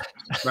speakers,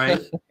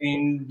 right?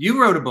 You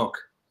wrote a book.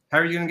 How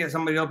are you going to get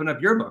somebody to open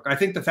up your book? I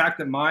think the fact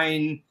that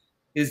mine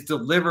is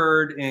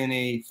delivered in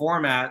a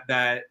format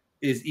that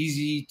is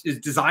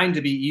designed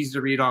to be easy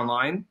to read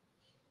online,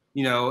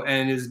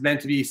 and is meant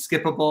to be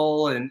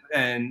skippable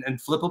and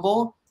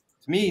flippable.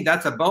 To me,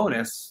 that's a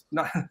bonus,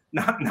 not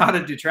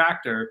a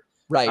detractor,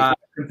 right?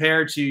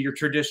 Compared to your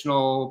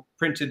traditional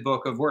printed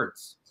book of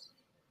words.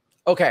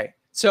 Okay,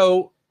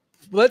 so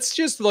let's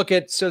just look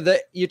at, so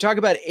that you talk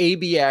about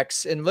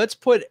ABX, and let's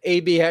put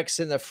ABX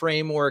in the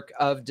framework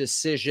of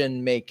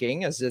decision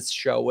making, as this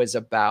show is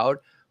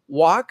about.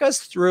 Walk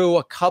us through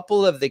a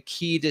couple of the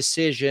key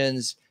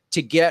decisions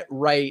to get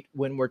right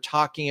when we're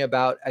talking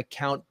about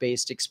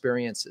account-based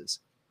experiences.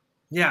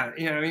 Yeah,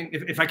 I mean,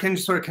 if I can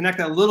just sort of connect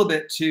that a little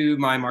bit to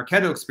my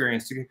Marketo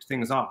experience to kick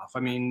things off. I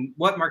mean,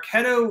 what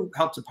Marketo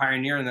helped to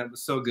pioneer, and that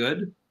was so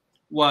good,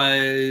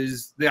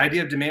 was the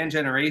idea of demand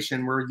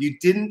generation, where you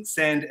didn't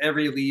send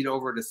every lead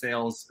over to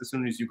sales as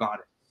soon as you got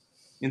it.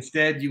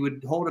 Instead, you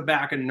would hold it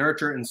back and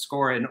nurture and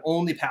score it and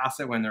only pass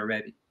it when they're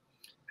ready.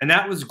 And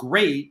that was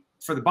great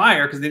for the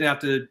buyer because they didn't have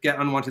to get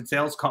unwanted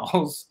sales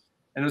calls.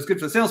 And it was good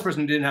for the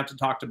salesperson who didn't have to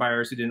talk to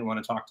buyers who didn't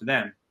want to talk to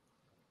them.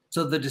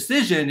 So the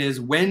decision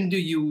is, when do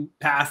you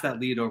pass that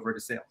lead over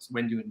to sales?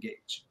 When do you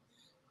engage?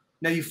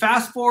 Now you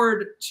fast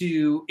forward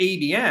to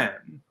ABM.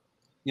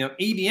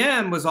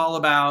 ABM was all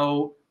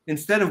about,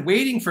 instead of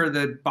waiting for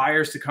the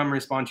buyers to come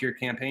respond to your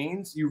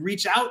campaigns, you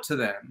reach out to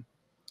them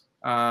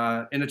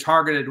in a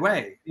targeted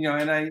way.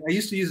 And I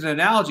used to use an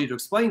analogy to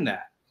explain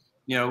that.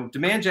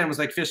 Demand gen was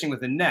like fishing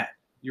with a net.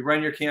 You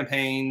run your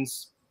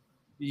campaigns,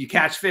 you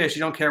catch fish,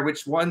 you don't care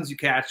which ones you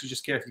catch, you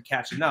just care if you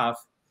catch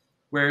enough.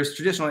 Whereas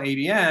traditional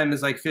ABM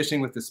is like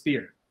fishing with the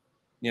spear.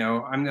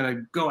 I'm going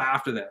to go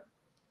after them.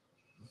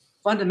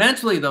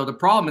 Fundamentally, though, the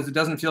problem is it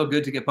doesn't feel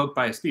good to get poked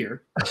by a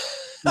spear.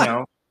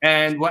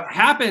 And what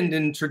happened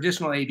in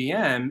traditional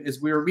ABM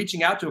is we were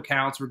reaching out to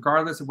accounts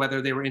regardless of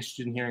whether they were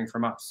interested in hearing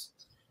from us.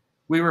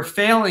 We were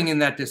failing in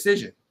that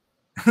decision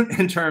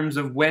in terms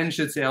of when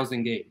should sales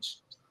engage.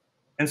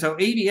 And so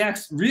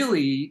ABX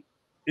really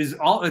is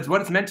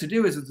what it's meant to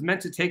do, is it's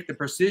meant to take the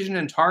precision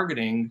and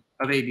targeting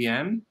of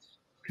ABM,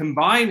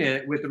 combine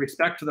it with the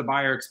respect for the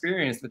buyer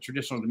experience that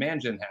traditional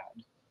demand gen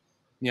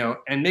had,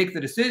 and make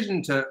the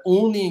decision to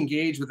only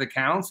engage with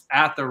accounts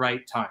at the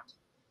right time.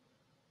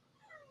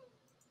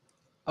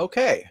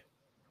 Okay.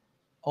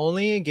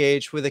 Only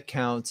engage with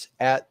accounts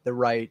at the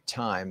right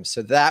time.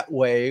 So that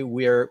way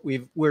we're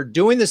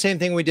doing the same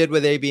thing we did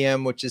with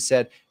ABM, which is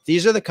said,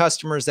 these are the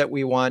customers that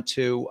we want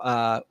to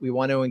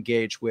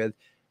engage with,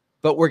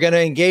 but we're going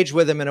to engage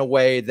with them in a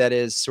way that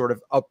is sort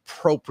of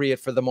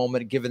appropriate for the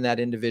moment, given that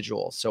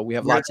individual. So we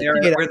have lots of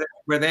data.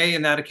 Where they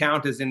in that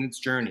account is in its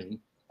journey.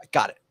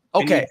 Got it.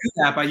 Okay. And you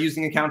do that by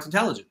using account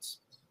intelligence.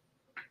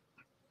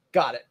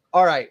 Got it.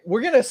 All right.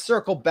 We're going to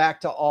circle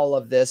back to all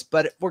of this,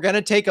 but we're going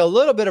to take a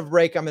little bit of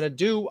break. I'm going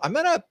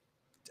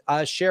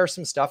to share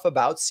some stuff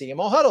about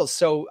CMO huddles.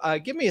 So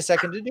give me a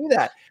second to do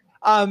that.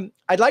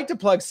 I'd like to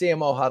plug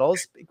CMO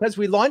huddles because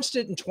we launched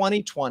it in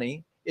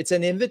 2020. It's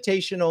an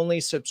invitation-only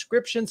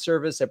subscription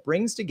service that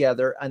brings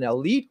together an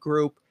elite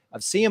group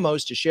of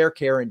CMOs to share,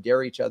 care, and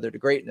dare each other to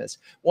greatness.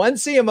 One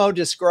CMO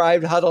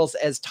described huddles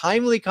as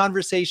timely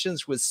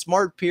conversations with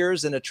smart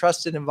peers in a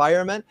trusted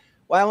environment,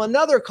 while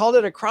another called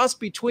it a cross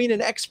between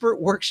an expert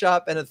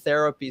workshop and a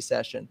therapy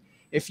session.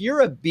 If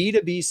you're a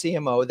B2B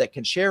CMO that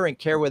can share and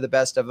care with the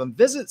best of them,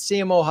 visit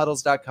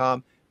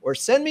cmohuddles.com or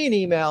send me an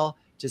email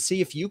to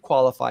see if you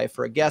qualify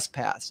for a guest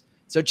pass.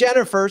 So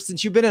Jennifer,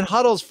 since you've been in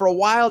huddles for a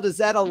while, does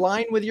that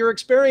align with your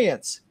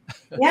experience?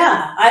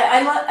 Yeah,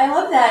 I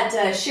love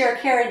that share,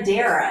 care, and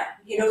dare.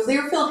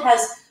 Learfield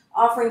has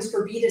offerings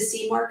for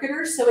B2C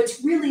marketers, so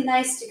it's really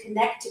nice to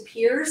connect to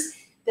peers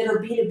that are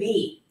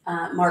B2B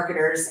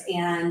marketers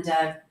and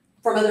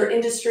from other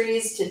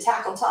industries to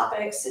tackle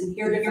topics and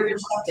hear different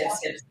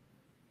perspectives.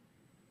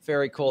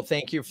 Very cool.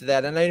 Thank you for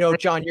that. And I know,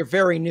 John, you're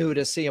very new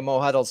to CMO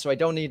huddles, so I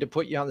don't need to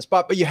put you on the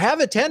spot, but you have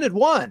attended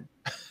one.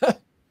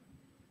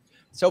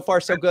 So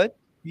far, so good?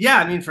 Yeah,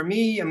 I mean, for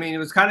me, it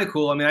was kind of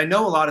cool. I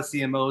know a lot of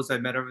CMOs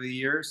I've met over the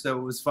years, so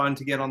it was fun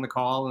to get on the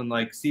call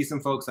and see some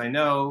folks I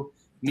know,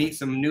 meet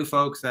some new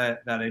folks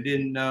that I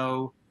didn't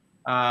know.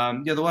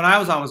 The one I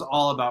was on was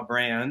all about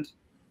brand,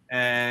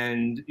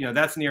 and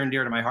that's near and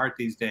dear to my heart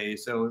these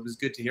days. So it was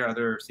good to hear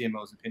other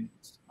CMOs'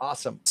 opinions.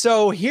 Awesome.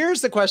 So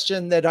here's the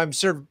question that I'm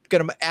sort of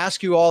going to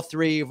ask you all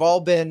three. You've all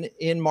been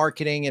in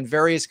marketing in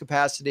various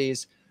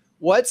capacities.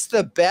 What's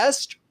the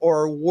best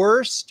or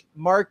worst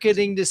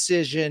marketing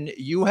decision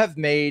you have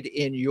made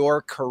in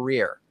your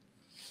career?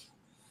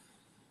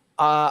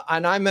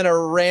 And I'm going to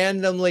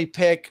randomly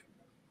pick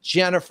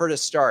Jennifer to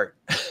start.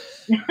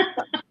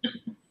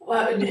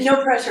 Well,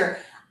 no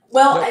pressure.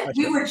 Well,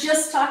 we were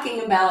just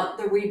talking about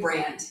the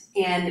rebrand,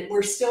 and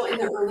we're still in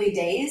the early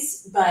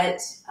days, but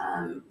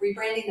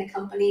rebranding the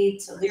company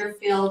to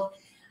Learfield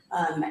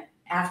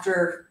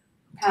after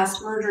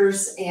past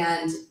mergers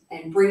and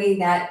bringing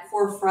that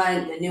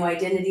forefront, the new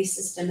identity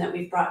system that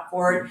we've brought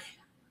forward,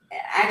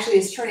 actually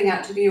is turning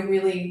out to be a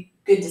really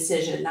good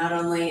decision. Not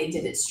only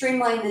did it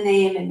streamline the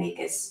name and make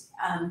us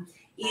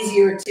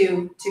easier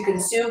to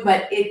consume,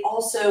 but it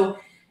also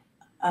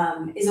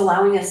is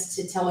allowing us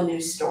to tell a new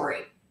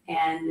story.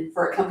 And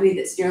for a company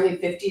that's nearly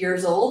 50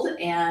 years old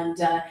and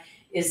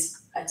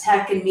is a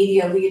tech and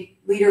media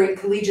leader in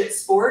collegiate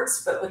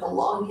sports, but with a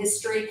long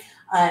history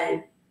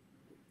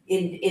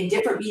in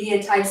different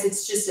media types,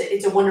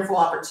 it's a wonderful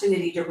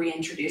opportunity to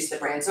reintroduce the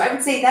brand. So I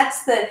would say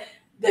that's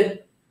the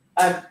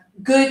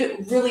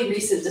good, really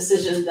recent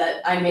decision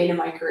that I made in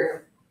my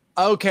career.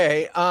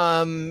 Okay.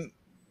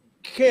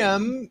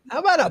 Kim, how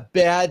about a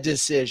bad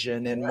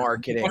decision in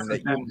marketing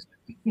that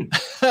you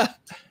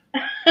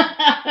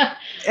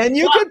and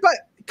you could, but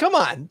come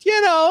on,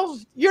 you know,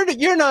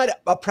 you're not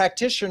a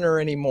practitioner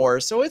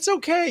anymore, so it's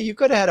okay. You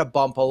could have had a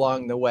bump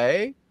along the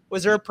way.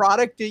 Was there a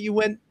product that you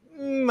went,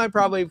 I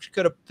probably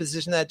could have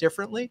positioned that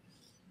differently?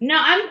 No,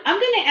 I'm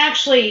going to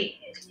actually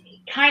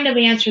kind of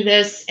answer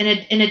this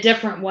in a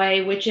different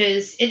way, which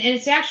is, and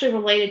it's actually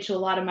related to a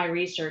lot of my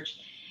research.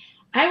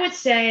 I would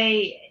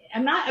say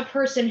I'm not a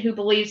person who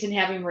believes in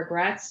having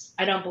regrets.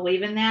 I don't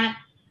believe in that.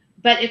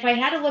 But if I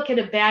had to look at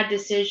a bad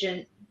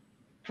decision,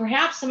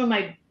 perhaps some of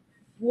my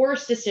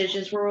worst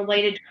decisions were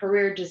related to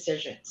career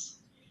decisions,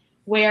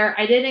 where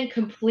I didn't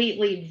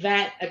completely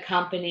vet a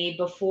company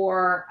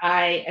before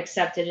I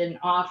accepted an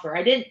offer.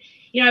 I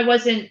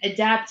wasn't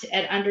adept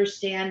at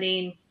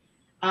understanding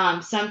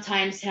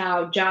sometimes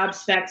how job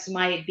specs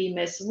might be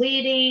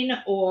misleading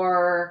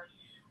or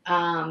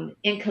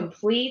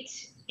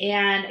incomplete.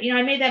 And,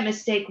 I made that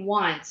mistake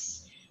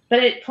once,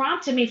 but it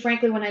prompted me,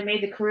 frankly, when I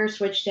made the career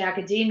switch to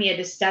academia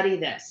to study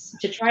this,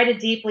 to try to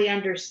deeply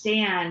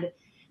understand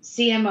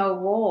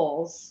CMO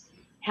roles,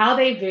 how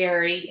they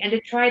vary, and to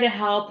try to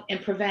help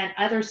and prevent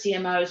other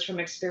CMOs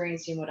from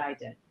experiencing what I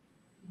did.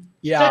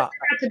 Yeah. So it turned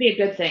out to be a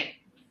good thing.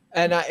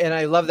 And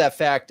I love that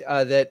fact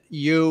that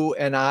you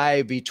and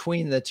I,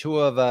 between the two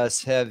of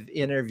us, have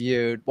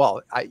interviewed.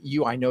 Well,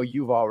 I know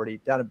you've already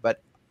done it,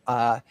 but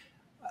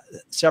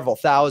several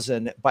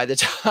thousand by the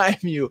time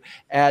you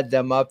add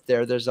them up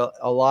there. There's a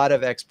lot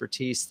of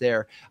expertise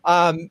there.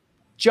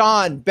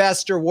 John,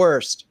 best or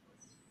worst?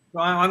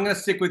 Well, I'm going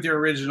to stick with your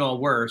original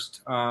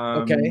worst.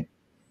 Okay.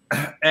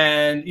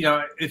 And,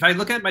 if I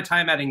look at my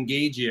time at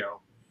Engagio,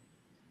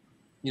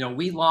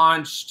 we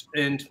launched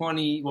we started in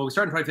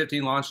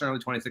 2015, launched in early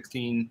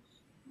 2016,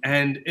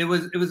 and it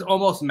was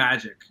almost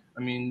magic.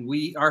 I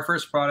mean, our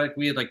first product,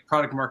 we had like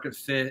product market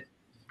fit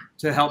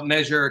to help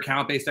measure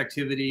account-based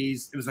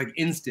activities. It was like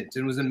instant.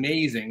 It was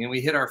amazing. And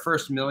we hit our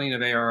first $1 million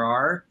of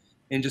ARR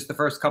in just the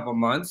first couple of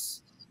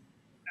months.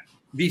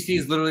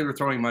 VCs literally were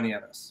throwing money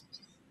at us.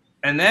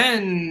 And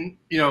then,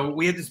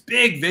 we had this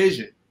big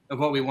vision of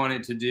what we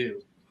wanted to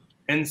do.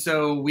 And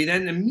so we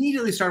then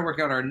immediately started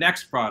working on our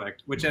next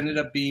product, which ended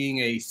up being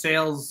a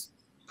sales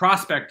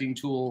prospecting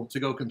tool to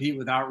go compete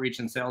with Outreach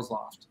and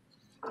SalesLoft.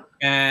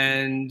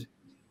 And,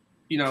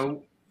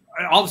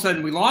 all of a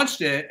sudden we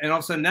launched it, and all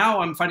of a sudden now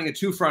I'm fighting a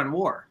two-front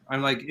war.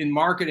 I'm like in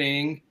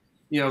marketing,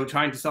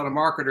 trying to sell to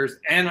marketers,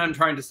 and I'm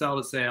trying to sell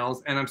to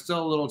sales, and I'm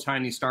still a little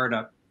tiny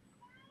startup.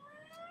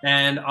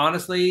 And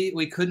honestly,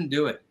 we couldn't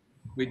do it.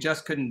 We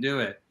just couldn't do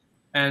it.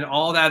 And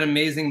all that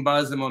amazing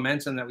buzz and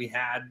momentum that we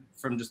had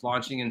from just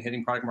launching and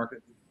hitting product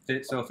market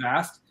fit so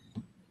fast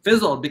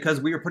fizzled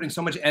because we were putting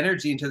so much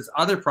energy into this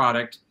other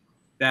product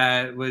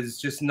that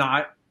was just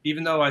not,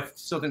 even though I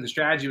still think the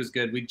strategy was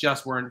good, we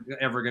just weren't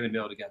ever going to be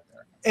able to get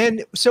there.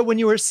 And so when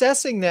you were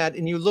assessing that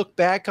and you look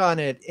back on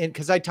it, and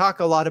because I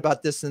talk a lot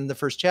about this in the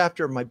first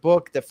chapter of my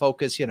book, the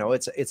focus,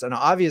 it's an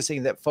obvious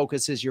thing that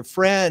focus is your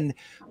friend,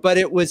 but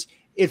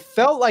it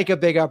felt like a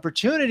big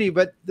opportunity.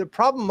 But the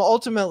problem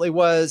ultimately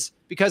was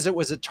because it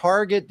was a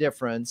target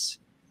difference,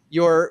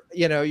 your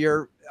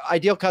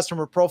ideal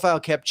customer profile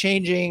kept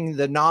changing.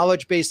 The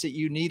knowledge base that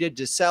you needed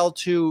to sell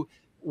to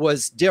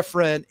was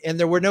different, and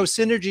there were no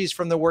synergies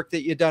from the work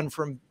that you'd done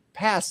from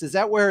past. Is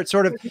that where it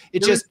sort of,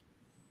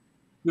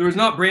 there was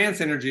not brand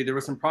synergy. There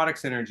was some product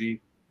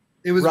synergy.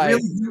 It was right.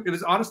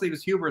 Honestly, it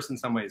was hubris in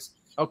some ways.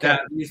 Okay.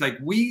 He's like,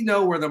 we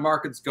know where the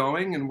market's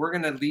going and we're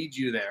going to lead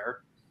you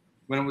there.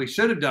 When what we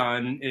should have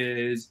done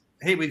is,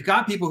 hey, we've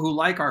got people who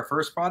like our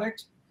first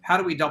product. How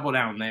do we double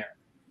down there?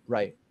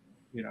 Right.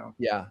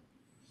 Yeah.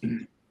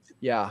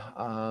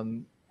 Yeah.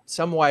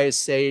 Some wise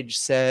sage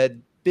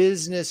said,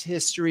 business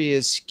history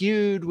is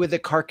skewed with the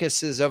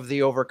carcasses of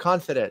the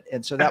overconfident.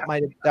 And so that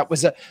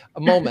was a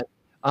moment.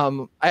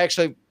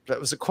 That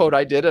was a quote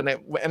I did, and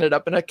it ended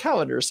up in a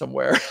calendar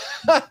somewhere.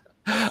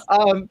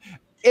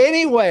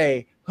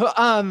 Anyway,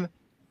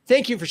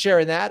 thank you for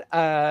sharing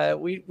that.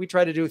 We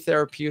try to do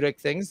therapeutic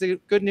things. The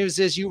good news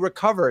is you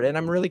recovered, and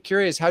I'm really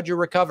curious, how'd you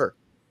recover?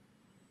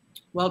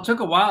 Well, it took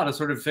a while to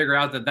sort of figure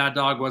out that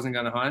dog wasn't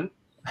going to hunt,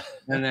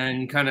 and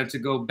then kind of to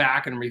go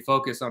back and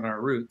refocus on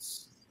our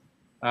roots.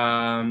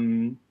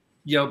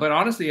 But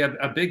honestly,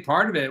 a big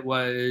part of it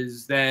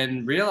was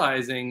then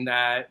realizing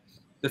that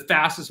the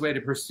fastest way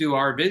to pursue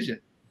our vision,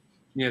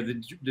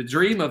 the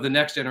dream of the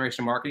next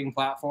generation marketing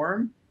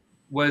platform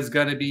was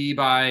going to be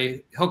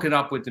by hooking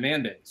up with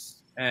Demandbase,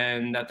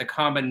 and that the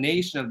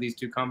combination of these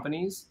two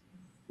companies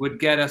would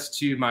get us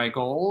to my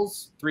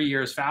goals 3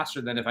 years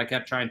faster than if I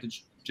kept trying to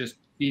just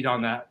beat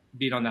on that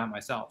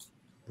myself.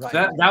 Right.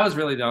 So that was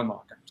really the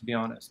unlock, to be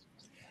honest.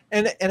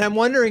 And I'm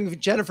wondering,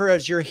 Jennifer,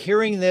 as you're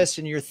hearing this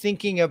and you're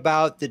thinking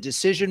about the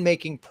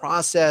decision-making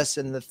process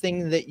and the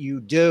thing that you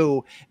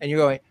do, and you're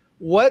going,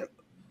 what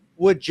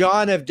would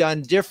John have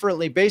done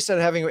differently based on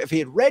if he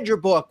had read your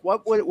book,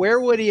 where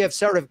would he have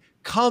sort of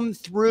come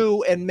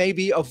through and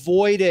maybe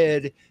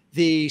avoided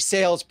the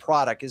sales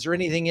product? Is there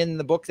anything in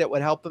the book that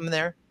would help them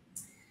there?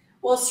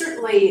 Well,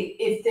 certainly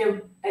if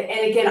there,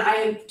 and again,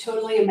 I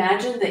totally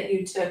imagine that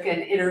you took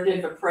an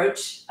iterative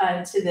approach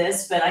to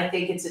this, but I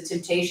think it's a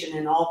temptation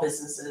in all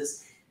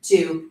businesses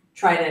to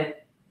try to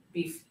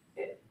be,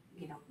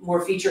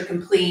 more feature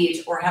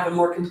complete or have a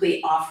more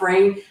complete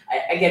offering.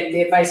 Again,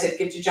 the advice I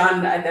give to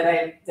John that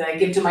I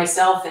give to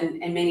myself and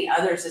many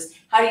others is,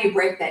 how do you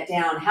break that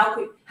down? How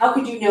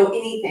could you know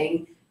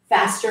anything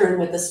faster and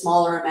with a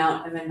smaller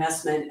amount of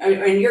investment, or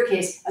in your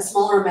case, a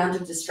smaller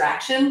amount of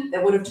distraction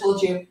that would have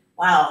told you,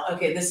 wow,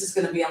 okay, this is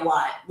going to be a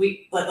lot.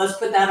 Let's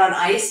put that on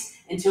ice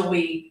until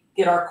we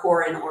get our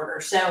core in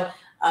order. So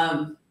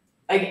I'm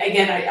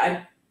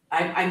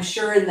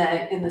sure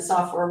in the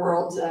software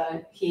world,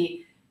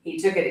 he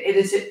took an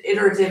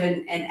iterative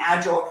and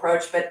agile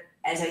approach. But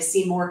as I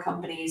see more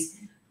companies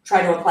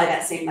try to apply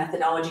that same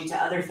methodology to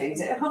other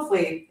things,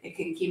 hopefully it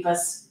can keep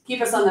us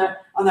on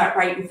that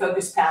right and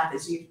focused path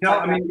as you. No,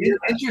 I mean,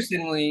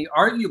 interestingly,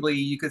 arguably,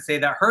 you could say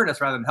that hurt us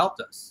rather than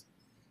helped us,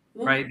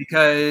 right?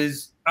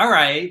 Because all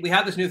right, we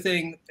have this new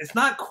thing. It's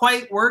not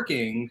quite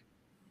working,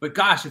 but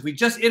gosh, if we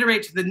just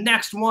iterate to the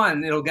next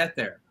one, it'll get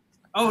there.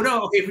 Oh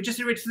no, okay, if we just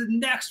iterate to the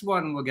next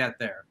one, we'll get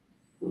there.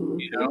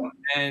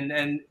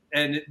 And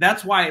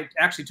that's why it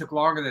actually took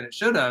longer than it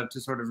should have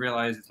to sort of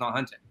realize it's not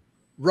hunting.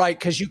 Right,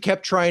 because you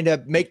kept trying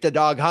to make the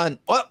dog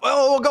hunt. Well,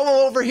 we'll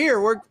go over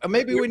here.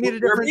 Maybe we need a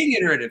different. We're being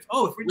iterative.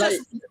 Oh, if we're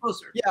just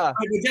closer. Yeah.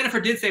 What Jennifer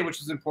did say,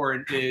 which is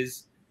important,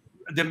 is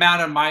the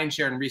amount of mind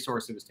share and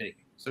resource it was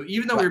taking. So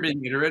even though we were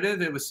being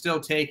iterative, it was still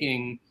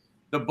taking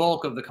the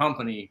bulk of the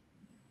company,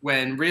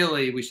 when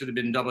really we should have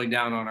been doubling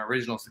down on our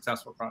original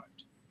successful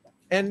product.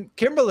 And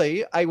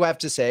Kimberly, I have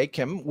to say,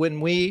 Kim,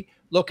 when we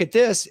look at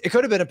this, it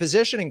could have been a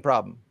positioning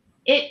problem.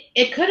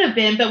 It could have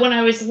been, but when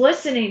I was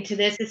listening to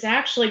this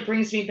actually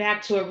brings me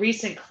back to a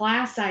recent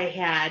class I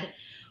had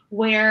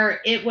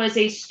where it was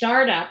a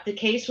startup. The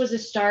case was a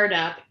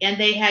startup, and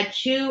they had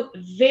two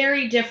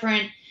very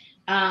different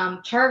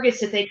targets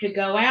that they could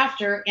go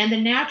after. And the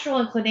natural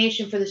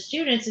inclination for the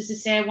students is to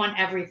say, I want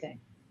everything,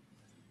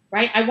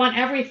 right? I want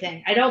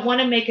everything. I don't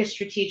want to make a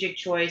strategic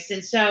choice.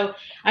 And so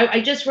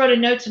I just wrote a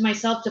note to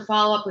myself to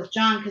follow up with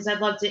John, because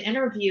I'd love to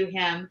interview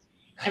him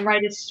and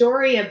write a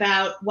story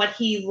about what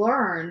he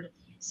learned.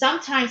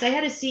 Sometimes I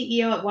had a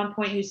CEO at one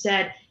point who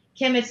said,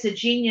 Kim, it's the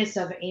genius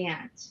of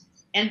and.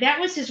 And that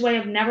was his way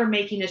of never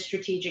making a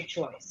strategic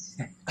choice.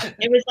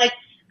 It was like,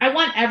 I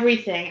want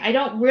everything. I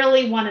don't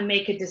really want to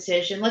make a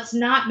decision. Let's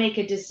not make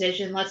a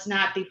decision. Let's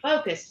not be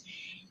focused.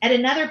 At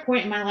another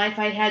point in my life,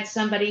 I had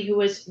somebody who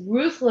was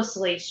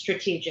ruthlessly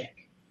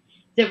strategic,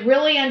 that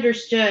really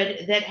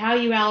understood that how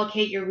you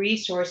allocate your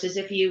resources,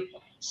 if you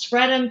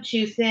spread them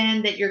too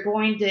thin, that you're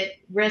going to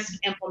risk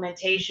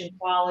implementation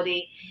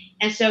quality.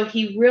 And so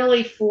he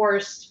really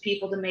forced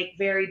people to make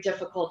very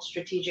difficult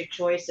strategic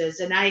choices.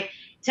 And I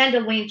tend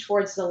to lean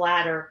towards the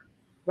latter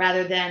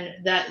rather than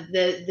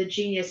the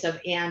genius of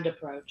and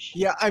approach.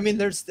 Yeah, I mean,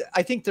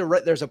 I think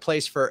there's a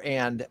place for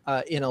and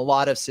in a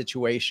lot of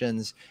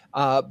situations,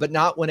 but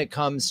not when it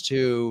comes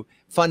to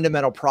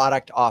fundamental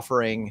product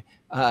offering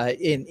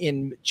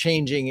in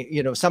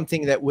changing,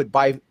 something that would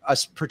buy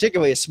us,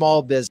 particularly a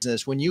small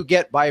business. When you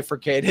get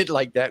bifurcated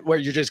like that, where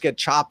you just get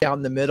chopped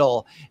down the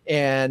middle,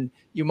 and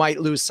you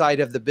might lose sight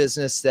of the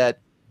business that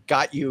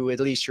got you at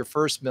least your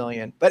first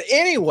million. But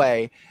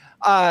anyway,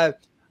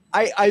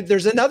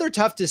 there's another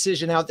tough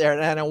decision out there,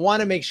 and I want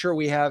to make sure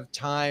we have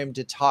time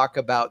to talk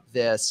about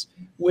this,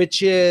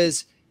 which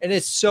is, and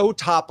it's so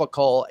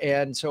topical.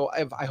 And so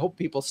I hope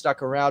people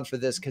stuck around for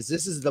this, because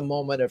this is the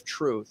moment of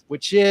truth,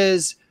 which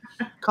is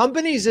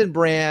companies and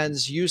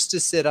brands used to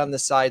sit on the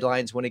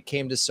sidelines when it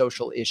came to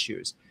social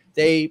issues.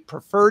 They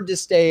preferred to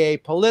stay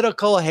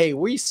apolitical. Hey,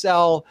 we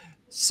sell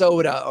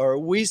soda, or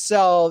we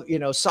sell,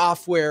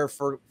 software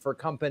for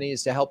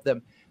companies to help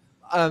them.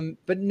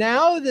 But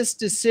now this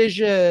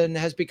decision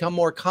has become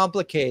more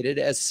complicated,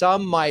 as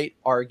some might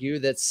argue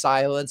that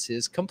silence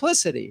is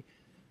complicity.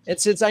 And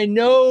since I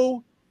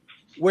know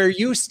where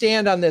you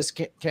stand on this,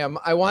 Kim,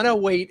 I want to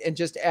wait and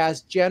just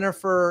ask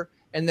Jennifer,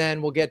 and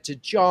then we'll get to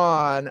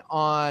John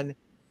on,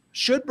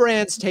 should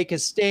brands take a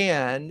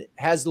stand?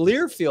 Has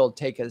Learfield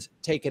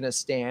taken a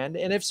stand?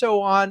 And if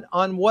so,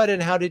 on what,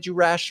 and how did you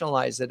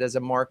rationalize it as a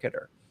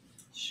marketer?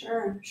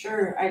 Sure.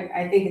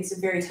 I think it's a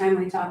very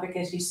timely topic,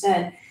 as you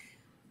said.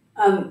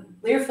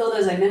 Learfield,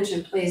 as I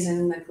mentioned, plays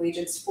in the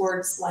collegiate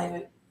sports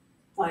live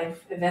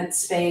event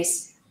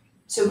space.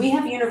 So we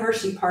have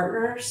university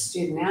partners,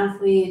 student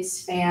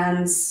athletes,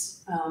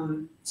 fans,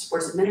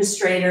 sports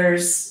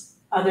administrators,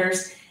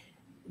 others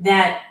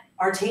that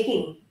are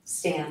taking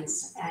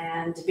stands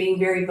and being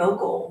very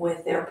vocal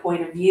with their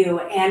point of view,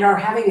 and are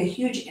having a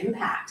huge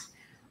impact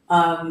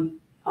on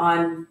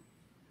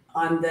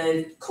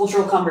the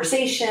cultural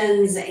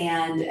conversations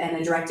and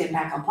a direct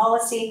impact on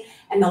policy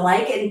and the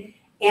like.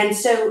 And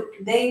so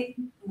they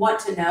want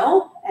to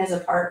know, as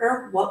a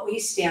partner, what we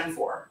stand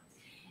for.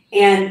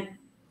 And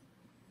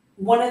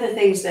one of the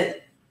things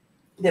that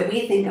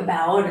we think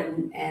about,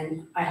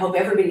 and I hope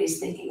everybody's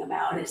thinking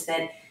about, is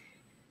that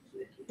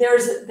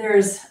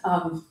there's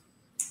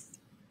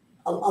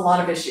a lot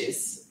of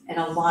issues and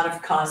a lot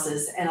of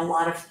causes and a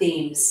lot of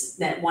themes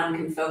that one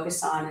can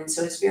focus on. And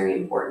so it's very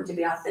important to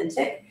be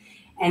authentic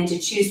and to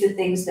choose the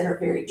things that are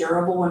very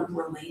durable and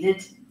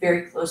related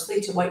very closely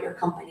to what your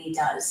company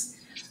does.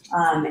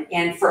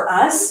 And for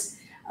us,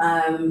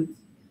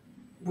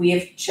 we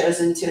have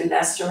chosen to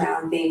invest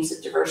around themes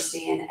of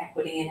diversity and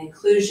equity and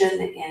inclusion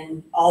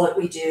in all that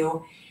we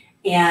do.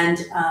 And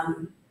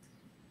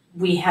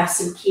we have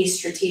some key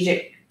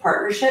strategic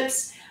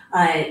partnerships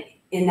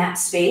in that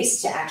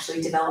space to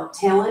actually develop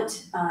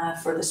talent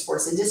for the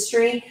sports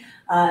industry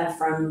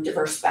from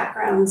diverse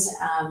backgrounds.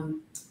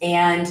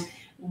 And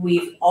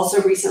we've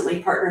also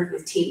recently partnered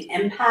with Team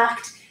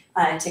Impact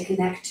to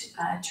connect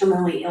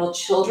terminally ill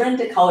children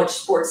to college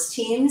sports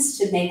teams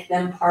to make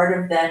them part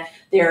of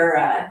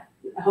their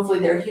hopefully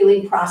their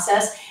healing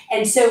process.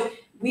 And so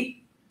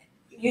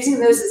using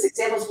those as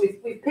examples,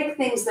 we've picked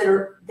things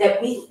that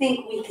we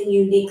think we can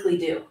uniquely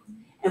do.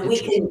 And we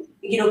can,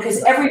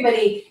 because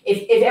everybody,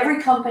 if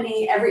every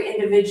company, every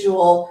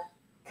individual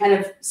kind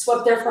of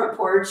swept their front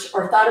porch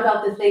or thought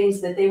about the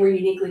things that they were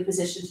uniquely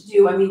positioned to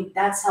do, I mean,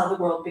 that's how the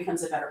world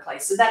becomes a better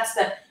place. So that's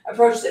the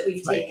approach that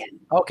we've taken.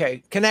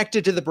 Okay,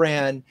 connected to the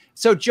brand.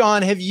 So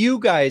John, have you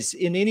guys,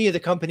 in any of the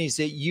companies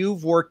that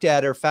you've worked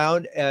at or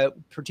found,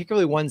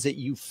 particularly ones that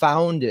you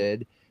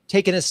founded,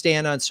 taken a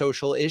stand on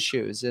social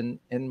issues? And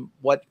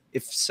what,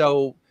 if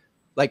so,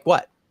 like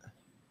what?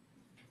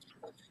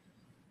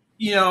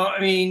 I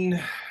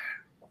mean,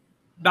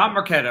 not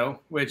Marketo,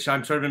 which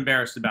I'm sort of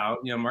embarrassed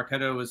about.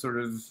 Marketo was sort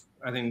of,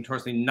 I think,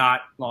 notoriously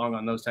not long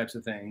on those types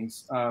of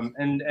things.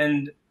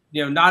 And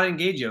not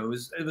Engagio.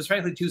 It was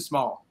frankly too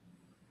small.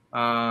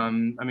 I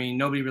mean,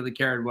 nobody really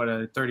cared what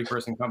a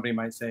 30-person company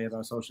might say about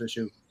a social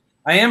issue.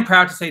 I am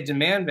proud to say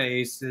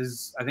Demandbase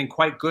is, I think,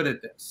 quite good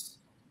at this.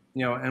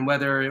 And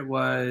whether it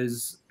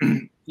was,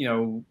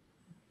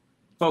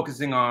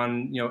 focusing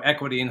on,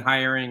 equity in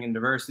hiring and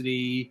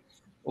diversity,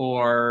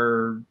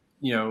 or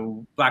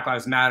Black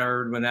Lives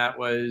Mattered when that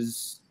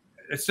was,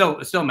 it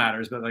still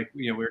matters, but like,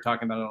 we were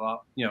talking about it a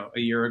lot, a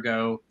year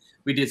ago.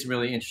 We did some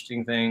really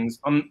interesting things.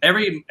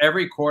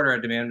 Every quarter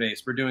at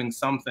Demandbase, we're doing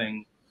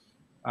something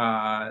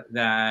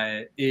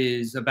that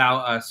is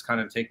about us kind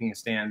of taking a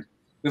stand.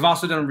 We've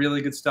also done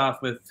really good stuff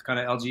with kind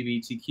of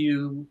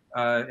LGBTQ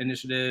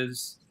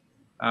initiatives.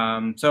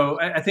 So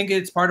I think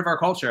it's part of our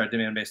culture at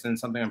Demandbase and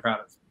something I'm proud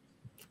of.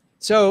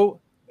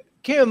 So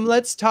Kim,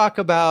 let's talk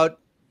about,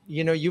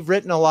 you've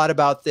written a lot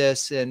about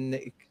this and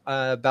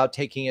about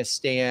taking a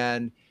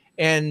stand,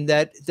 and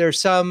that there's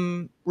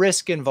some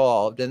risk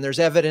involved and there's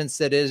evidence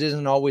that it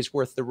isn't always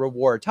worth the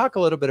reward. Talk a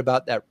little bit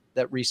about that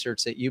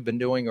research that you've been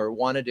doing or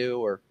want to do,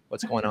 or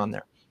what's going on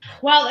there.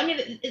 Well, I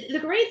mean, the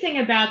great thing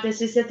about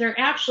this is that there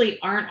actually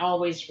aren't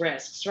always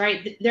risks,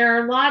 right? There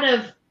are a lot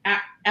of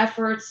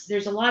efforts.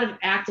 There's a lot of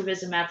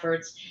activism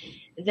efforts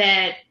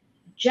that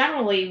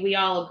generally we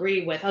all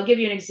agree with. I'll give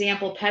you an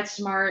example.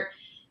 PetSmart,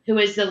 who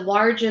is the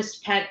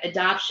largest pet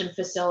adoption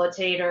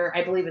facilitator,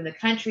 I believe, in the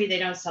country. They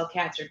don't sell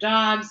cats or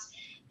dogs.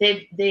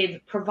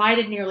 They've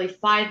provided nearly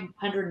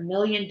 $500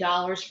 million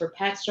for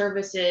pet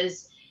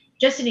services,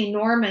 just an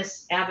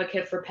enormous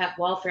advocate for pet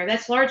welfare.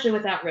 That's largely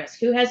without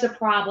risk. Who has a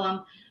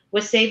problem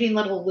with saving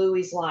little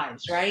Louie's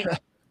lives, right?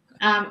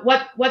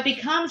 What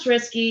becomes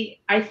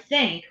risky, I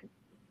think,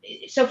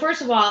 so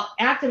first of all,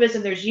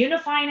 activism, there's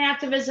unifying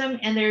activism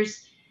and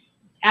there's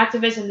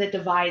activism that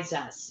divides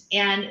us.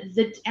 And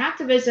the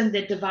activism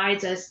that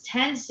divides us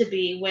tends to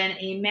be when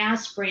a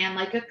mass brand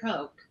like a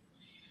Coke,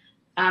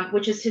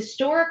 which is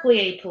historically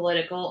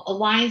apolitical,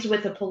 aligns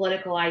with a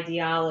political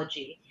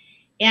ideology.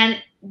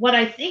 And what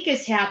I think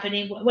is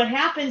happening, what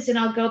happens, and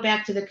I'll go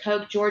back to the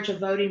Coke Georgia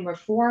voting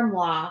reform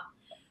law,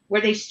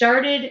 where they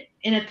started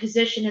in a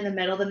position in the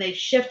middle, then they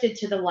shifted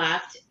to the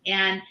left.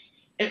 And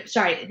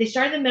sorry, they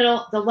started in the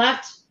middle, the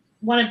left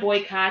wanted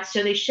boycotts,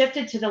 so they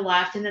shifted to the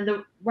left, and then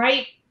the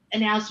right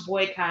announced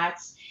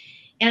boycotts,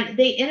 and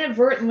they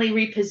inadvertently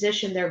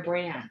repositioned their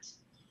brand.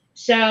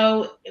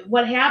 So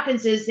what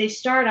happens is they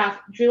start off,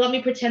 Drew, let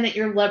me pretend that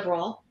you're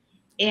liberal,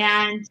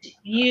 and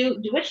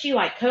which do you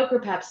like, Coke or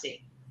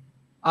Pepsi?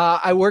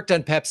 I worked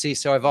on Pepsi,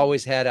 so I've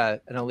always had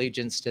an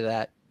allegiance to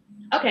that.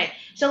 Okay,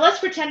 so let's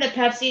pretend that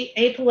Pepsi,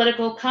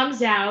 apolitical,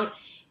 comes out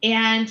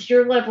and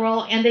you're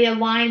liberal and they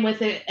align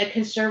with a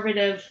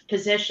conservative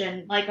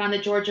position, like on the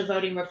Georgia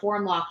voting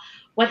reform law.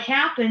 What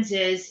happens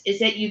is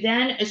that you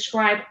then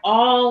ascribe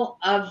all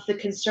of the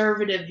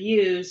conservative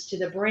views to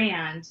the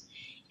brand,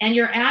 and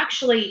you're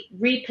actually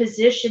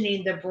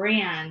repositioning the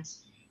brand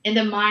in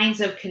the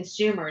minds of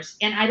consumers.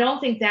 And I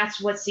don't think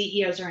that's what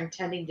CEOs are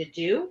intending to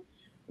do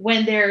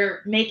when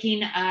they're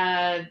making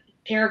a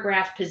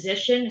paragraph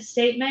position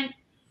statement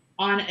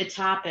on a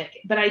topic.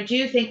 But I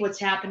do think what's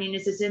happening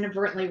is it's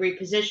inadvertently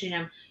repositioning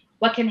them.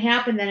 What can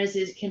happen then is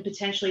it can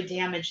potentially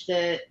damage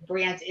the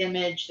brand's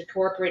image, the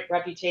corporate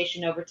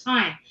reputation over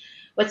time.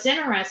 What's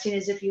interesting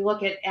is if you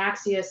look at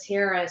Axios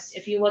Harris,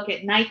 if you look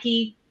at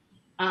Nike,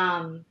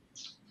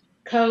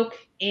 Coke,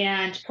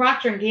 and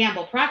Procter &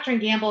 Gamble. Procter &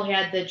 Gamble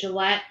had the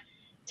Gillette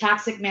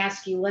toxic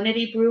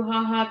masculinity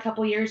brouhaha a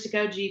couple years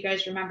ago. Do you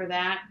guys remember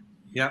that?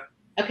 Yep.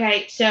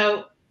 Okay,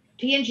 so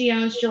P&G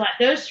owns Gillette.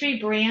 Those three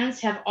brands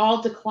have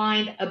all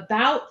declined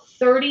about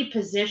 30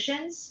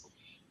 positions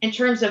in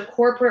terms of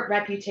corporate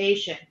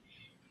reputation.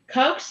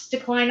 Coke's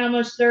declined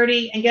almost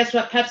 30, and guess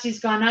what? Pepsi's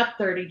gone up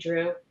 30,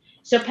 Drew.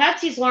 So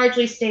Pepsi's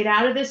largely stayed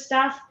out of this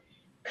stuff.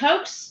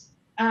 Coke's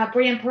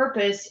brand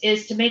purpose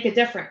is to make a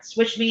difference,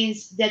 which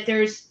means that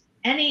there's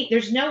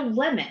no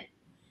limit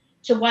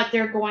to what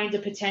they're going to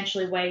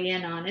potentially weigh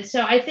in on. And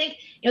so I think,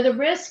 the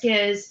risk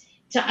is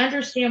to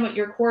understand what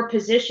your core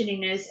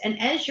positioning is, and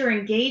as you're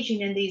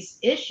engaging in these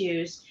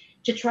issues,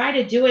 to try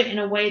to do it in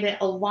a way that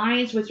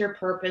aligns with your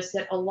purpose,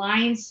 that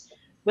aligns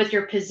with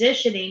your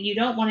positioning. You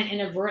don't want to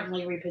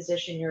inadvertently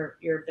reposition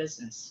your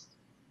business.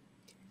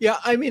 Yeah,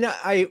 I mean,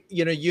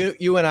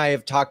 you and I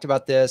have talked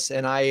about this,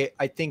 and I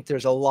think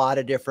there's a lot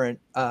of different,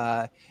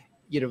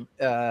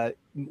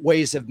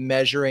 ways of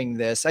measuring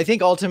this. I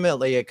think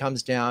ultimately it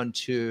comes down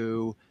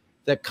to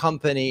the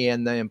company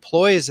and the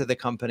employees of the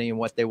company and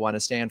what they want to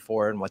stand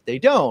for and what they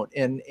don't.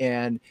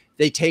 And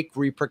they take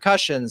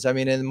repercussions. I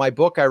mean, in my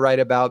book, I write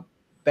about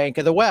Bank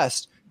of the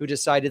West, who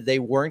decided they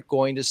weren't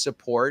going to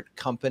support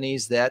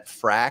companies that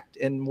fracked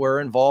and were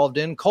involved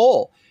in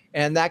coal.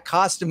 And that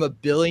cost them $1.5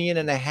 billion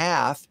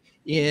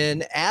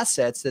in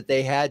assets that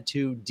they had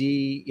to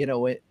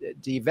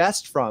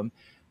divest from.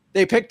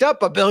 They picked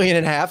up $1.5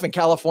 billion in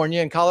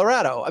California and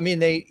Colorado. I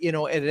mean, it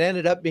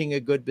ended up being a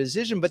good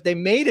decision, but they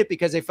made it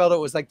because they felt it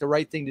was like the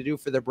right thing to do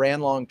for their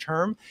brand long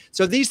term.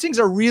 So these things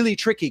are really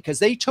tricky because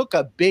they took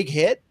a big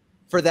hit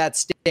for that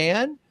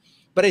stand,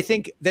 but I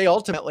think they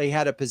ultimately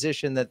had a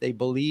position that they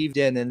believed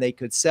in and they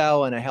could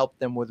sell, and it helped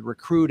them with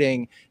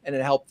recruiting and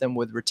it helped them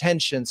with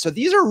retention. So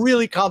these are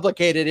really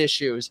complicated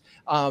issues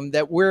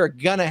that we're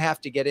going to have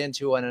to get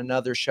into on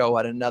another show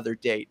at another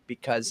date,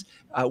 because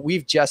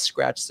we've just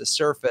scratched the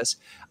surface.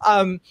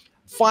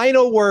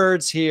 Final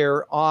words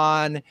here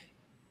on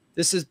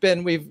this has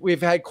been,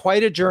 we've had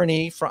quite a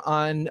journey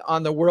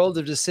on the world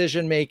of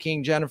decision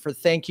making. Jennifer,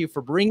 thank you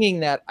for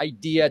bringing that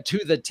idea to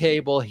the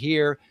table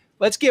here.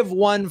 Let's give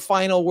one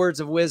final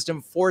words of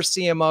wisdom for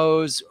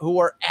CMOs who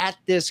are at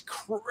this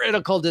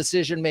critical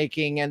decision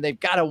making, and they've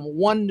got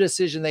one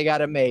decision they got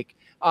to make.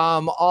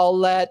 I'll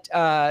let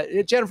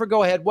Jennifer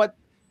go ahead.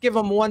 Give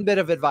them one bit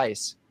of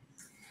advice.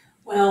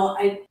 Well,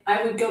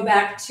 I would go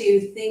back to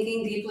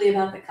thinking deeply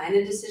about the kind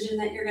of decision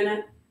that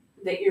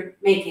you're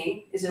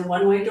making. Is it a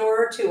one-way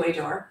door or two-way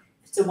door?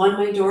 If it's a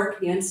one-way door,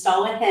 can you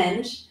install a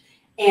hinge?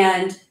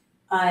 And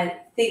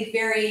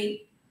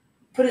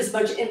put as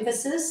much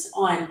emphasis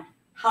on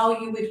how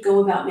you would go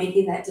about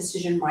making that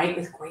decision right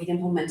with great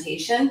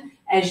implementation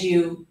as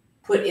you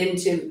put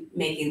into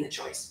making the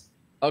choice.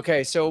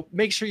 Okay, so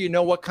make sure you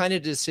know what kind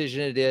of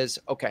decision it is.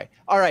 Okay,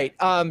 all right,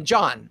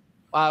 John,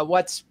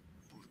 what's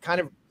kind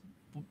of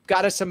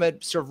got us some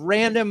sort of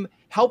random,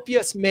 help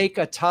us make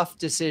a tough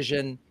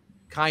decision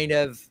kind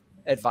of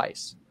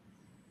advice?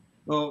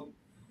 Well,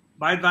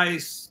 my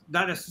advice,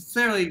 not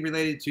necessarily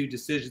related to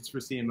decisions for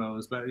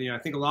CMOs, but I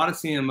think a lot of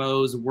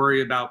CMOs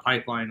worry about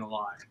pipeline a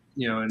lot.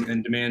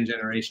 And demand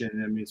generation.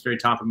 I mean, it's very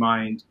top of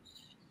mind.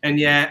 And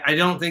yet I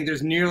don't think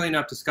there's nearly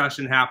enough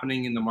discussion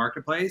happening in the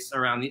marketplace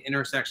around the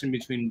intersection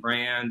between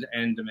brand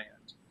and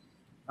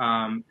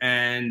demand.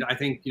 And I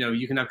think,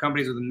 you can have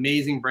companies with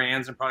amazing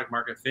brands and product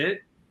market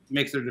fit,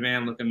 makes their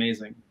demand look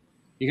amazing.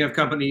 You can have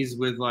companies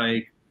with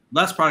like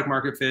less product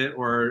market fit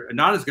or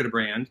not as good a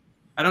brand.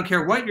 I don't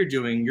care what you're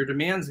doing, your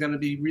demand is going to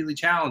be really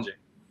challenging.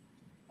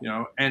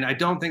 And I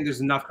don't think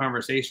there's enough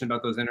conversation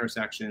about those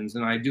intersections.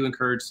 And I do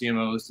encourage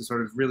CMOs to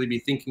sort of really be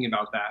thinking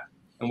about that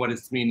and what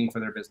it's meaning for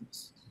their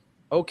business.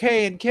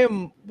 Okay. And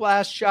Kim,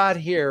 last shot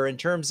here in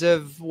terms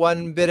of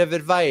one bit of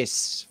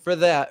advice for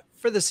the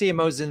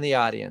CMOs in the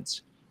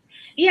audience.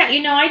 Yeah.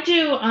 I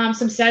do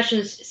some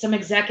sessions, some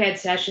exec ed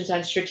sessions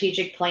on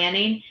strategic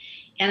planning.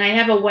 And I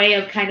have a way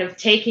of kind of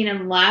taking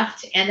them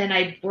left, and then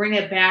I bring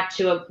it back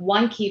to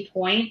one key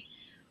point,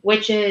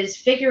 which is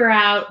figure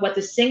out what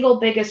the single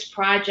biggest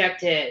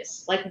project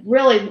is. Like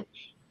really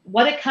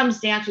what it comes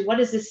down to, what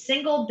is the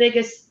single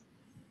biggest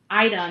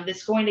item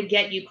that's going to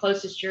get you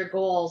closest to your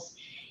goals?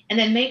 And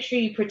then make sure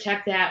you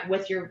protect that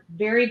with your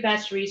very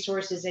best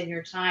resources and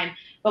your time.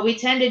 What we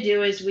tend to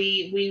do is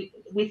we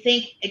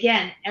think,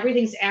 again,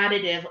 everything's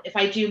additive. If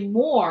I do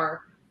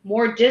more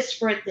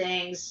disparate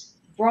things,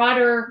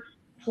 broader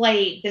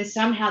plate, then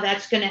somehow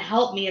that's going to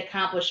help me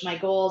accomplish my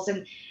goals.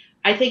 And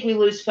I think we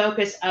lose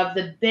focus of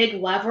the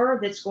big lever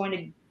that's going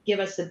to give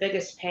us the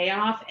biggest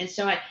payoff. And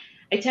so I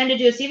tend to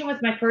do this even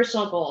with my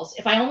personal goals.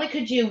 If I only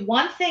could do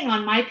one thing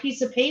on my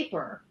piece of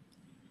paper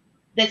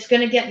that's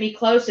going to get me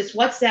closest,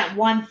 what's that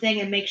one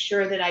thing, and make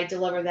sure that I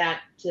deliver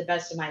that to the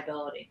best of my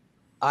ability.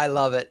 I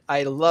love it.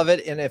 I love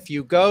it. And if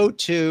you go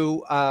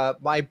to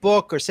my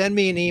book or send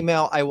me an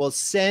email, I will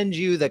send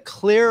you the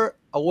Clear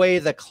Away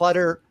the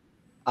Clutter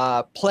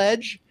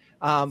pledge.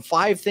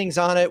 5 things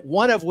on it,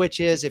 one of which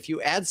is if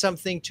you add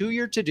something to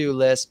your to-do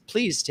list,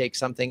 please take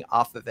something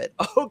off of it.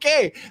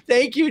 Okay.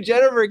 Thank you,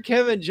 Jennifer,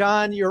 Kim, and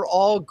John. You're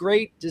all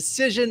great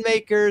decision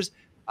makers.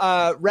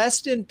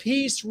 Rest in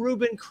peace,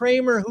 Reuben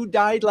Kramer, who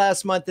died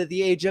last month at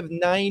the age of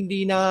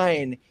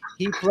 99.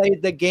 He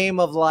played the game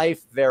of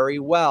life very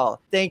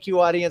well. Thank you,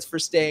 audience, for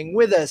staying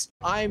with us.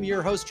 I'm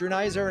your host, Drew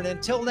Neiser, and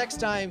until next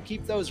time,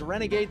 keep those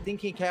Renegade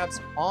thinking caps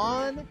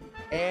on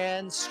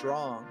and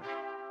strong.